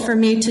difficult for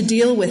me to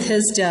deal with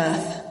his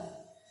death.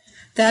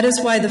 That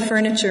is why the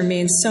furniture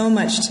means so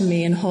much to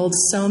me and holds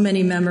so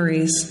many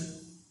memories.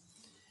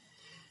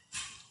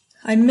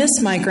 I miss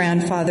my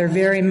grandfather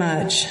very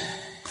much,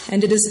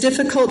 and it is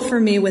difficult for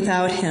me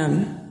without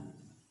him.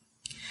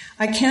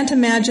 I can't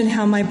imagine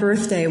how my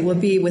birthday will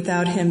be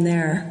without him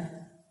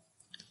there.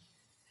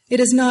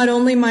 It is not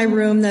only my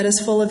room that is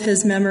full of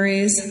his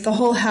memories, the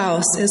whole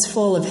house is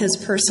full of his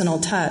personal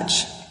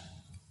touch.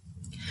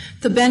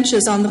 The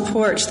benches on the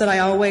porch that I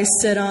always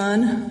sit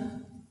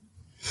on,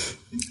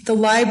 the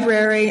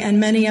library, and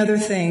many other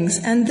things,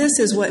 and this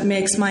is what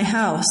makes my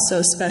house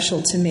so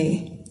special to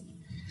me.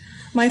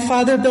 My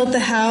father built the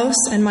house,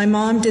 and my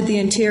mom did the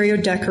interior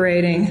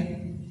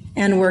decorating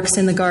and works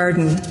in the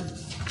garden.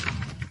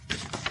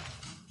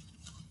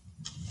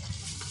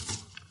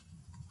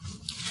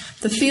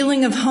 The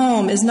feeling of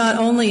home is not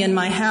only in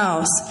my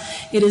house,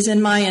 it is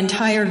in my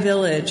entire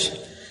village.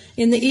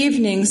 In the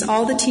evenings,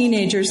 all the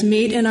teenagers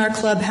meet in our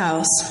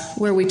clubhouse,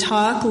 where we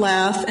talk,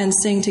 laugh, and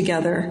sing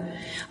together.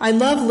 I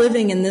love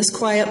living in this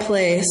quiet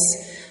place,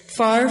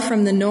 far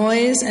from the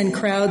noise and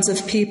crowds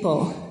of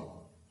people.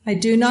 I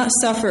do not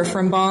suffer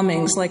from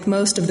bombings like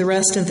most of the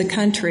rest of the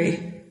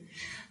country,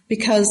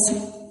 because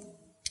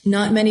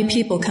not many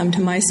people come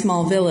to my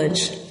small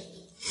village.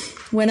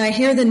 When I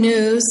hear the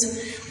news,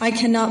 I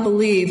cannot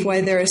believe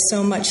why there is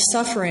so much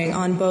suffering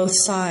on both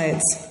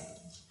sides.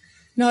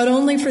 Not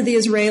only for the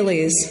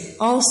Israelis,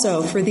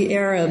 also for the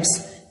Arabs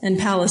and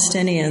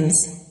Palestinians.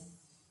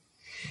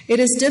 It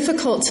is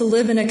difficult to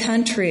live in a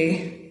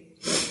country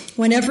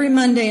when every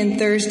Monday and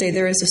Thursday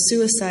there is a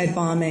suicide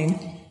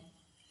bombing,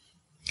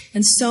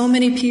 and so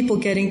many people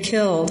getting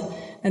killed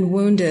and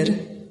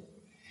wounded.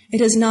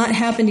 It has not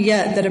happened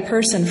yet that a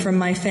person from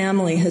my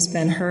family has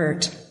been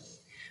hurt,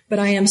 but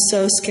I am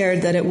so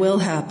scared that it will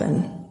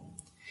happen.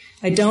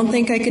 I don't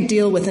think I could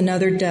deal with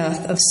another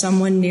death of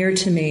someone near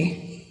to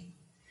me.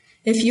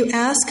 If you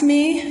ask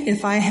me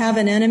if I have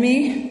an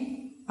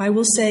enemy, I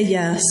will say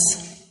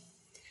yes.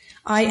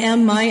 I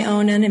am my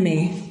own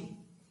enemy,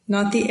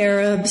 not the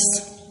Arabs,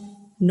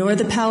 nor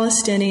the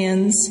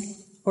Palestinians,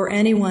 or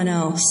anyone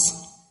else.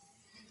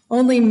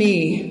 Only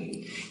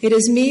me. It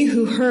is me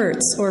who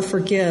hurts or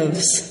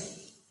forgives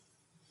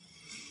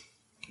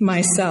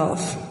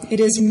myself.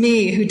 It is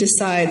me who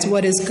decides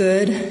what is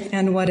good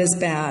and what is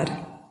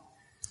bad.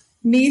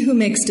 Me who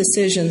makes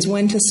decisions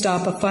when to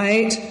stop a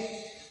fight,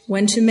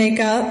 when to make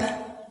up,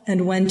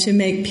 and when to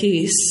make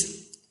peace.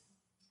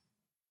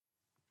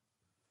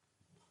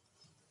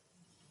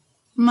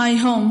 My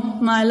home,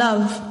 my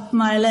love,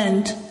 my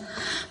land.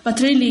 But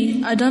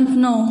really, I don't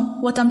know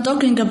what I'm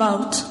talking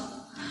about.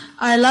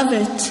 I love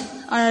it,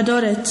 I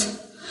adore it,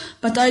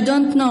 but I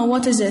don't know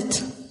what is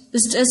it.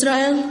 Is it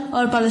Israel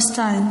or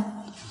Palestine?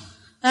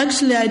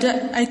 Actually,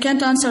 I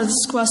can't answer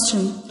this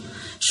question.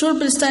 Sure,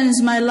 Palestine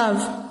is my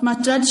love. My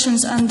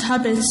traditions and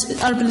habits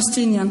are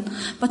Palestinian,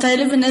 but I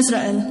live in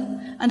Israel,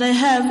 and I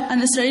have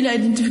an Israeli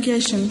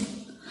identification.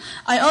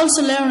 I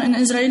also learn in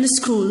Israeli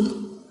school.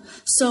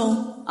 So,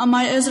 am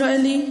I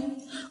Israeli,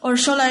 or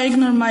shall I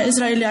ignore my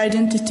Israeli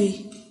identity?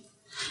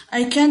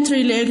 I can't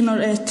really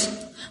ignore it.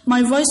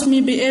 My voice may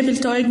be able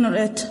to ignore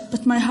it,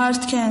 but my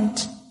heart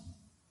can't.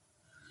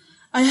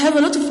 I have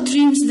a lot of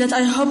dreams that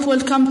I hope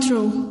will come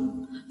true,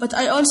 but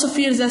I also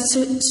fear that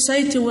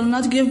society will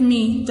not give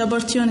me the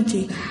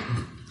opportunity.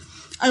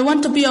 I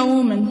want to be a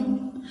woman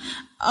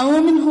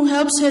who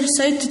helps her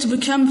society to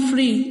become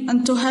free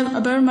and to have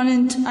a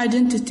permanent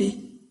identity.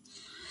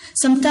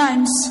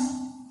 Sometimes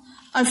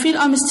I feel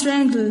I'm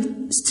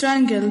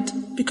strangled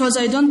because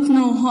I don't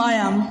know who I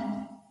am.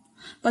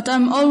 But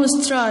I'm always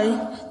try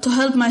to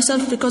help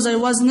myself because I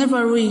was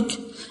never weak,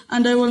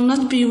 and I will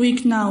not be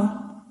weak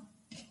now.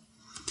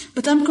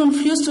 But I'm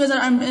confused whether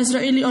I'm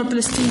Israeli or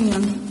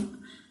Palestinian.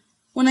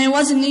 When I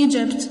was in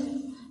Egypt,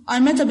 I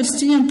met a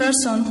Palestinian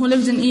person who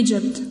lived in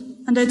Egypt,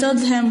 and I told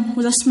him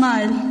with a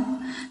smile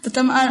that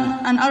I'm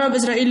an Arab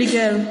Israeli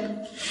girl.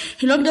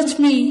 He looked at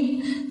me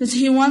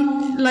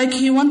like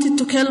he wanted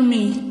to kill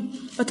me,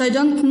 but I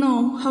don't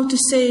know how to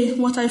say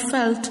what I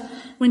felt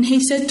when he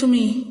said to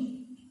me,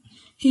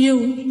 "You,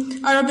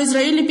 Arab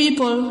Israeli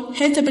people,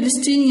 hate the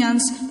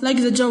Palestinians like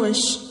the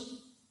Jewish."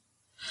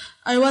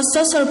 I was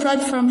so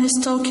surprised from his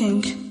talking,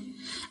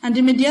 and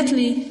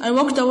immediately I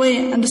walked away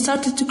and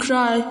started to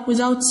cry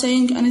without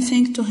saying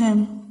anything to him.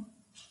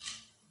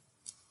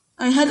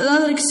 I had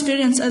another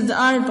experience at the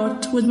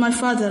airport with my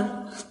father.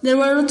 There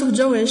were a lot of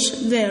Jewish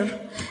there,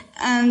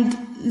 and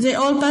they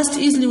all passed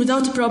easily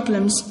without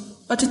problems,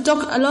 but it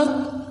took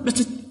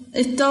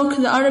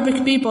the Arabic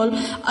people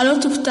a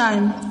lot of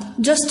time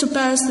just to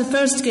pass the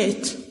first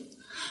gate.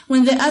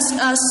 When they asked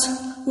us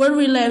where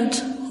we lived,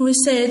 we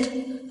said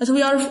that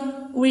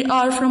we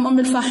are from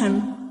Al-Fahim,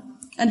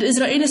 and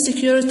Israeli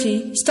security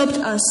stopped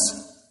us.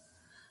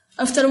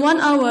 After 1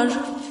 hour,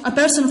 a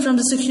person from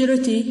the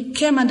security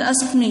came and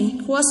asked me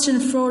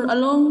questions for a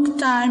long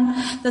time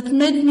that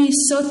made me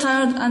so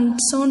tired and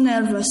so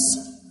nervous.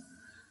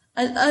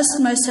 I asked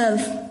myself,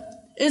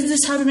 is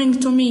this happening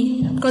to me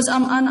because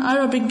I'm an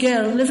Arabic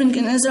girl living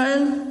in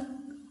Israel?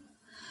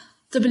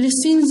 The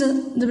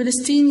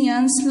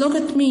Palestinians look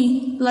at me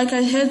like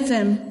I hate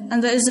them, and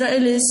the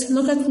Israelis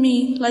look at me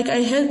like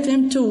I hate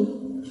them too.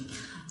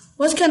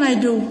 What can I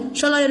do?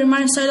 Shall I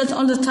remain silent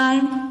all the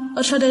time,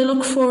 or should I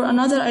look for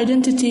another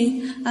identity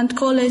and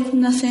call it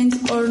nothing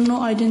or no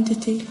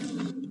identity?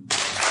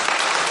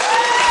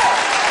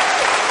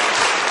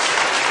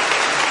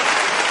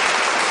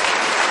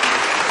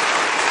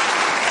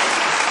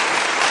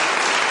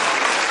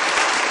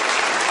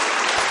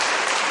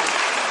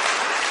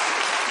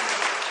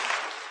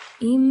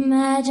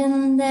 Imagine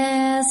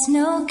there's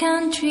no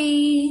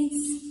countries.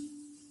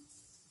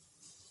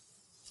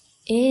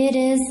 It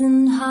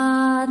isn't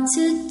hard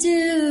to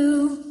do.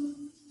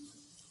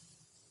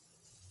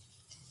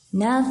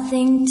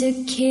 Nothing to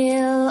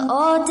kill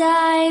or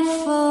die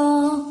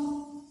for,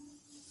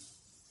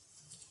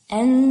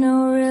 and no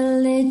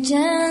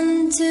religion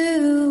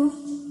too.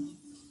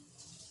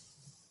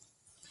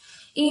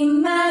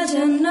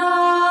 Imagine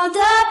all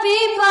the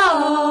people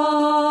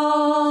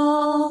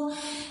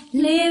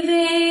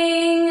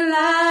living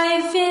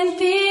life in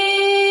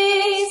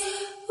peace.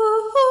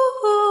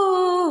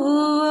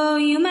 Ooh,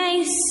 you may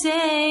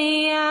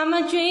say I'm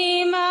a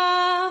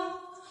dreamer,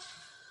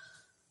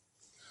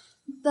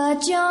 but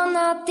you're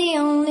not the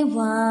only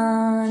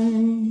one.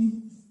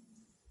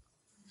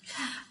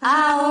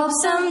 I hope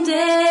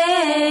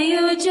someday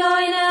you'll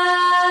join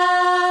us.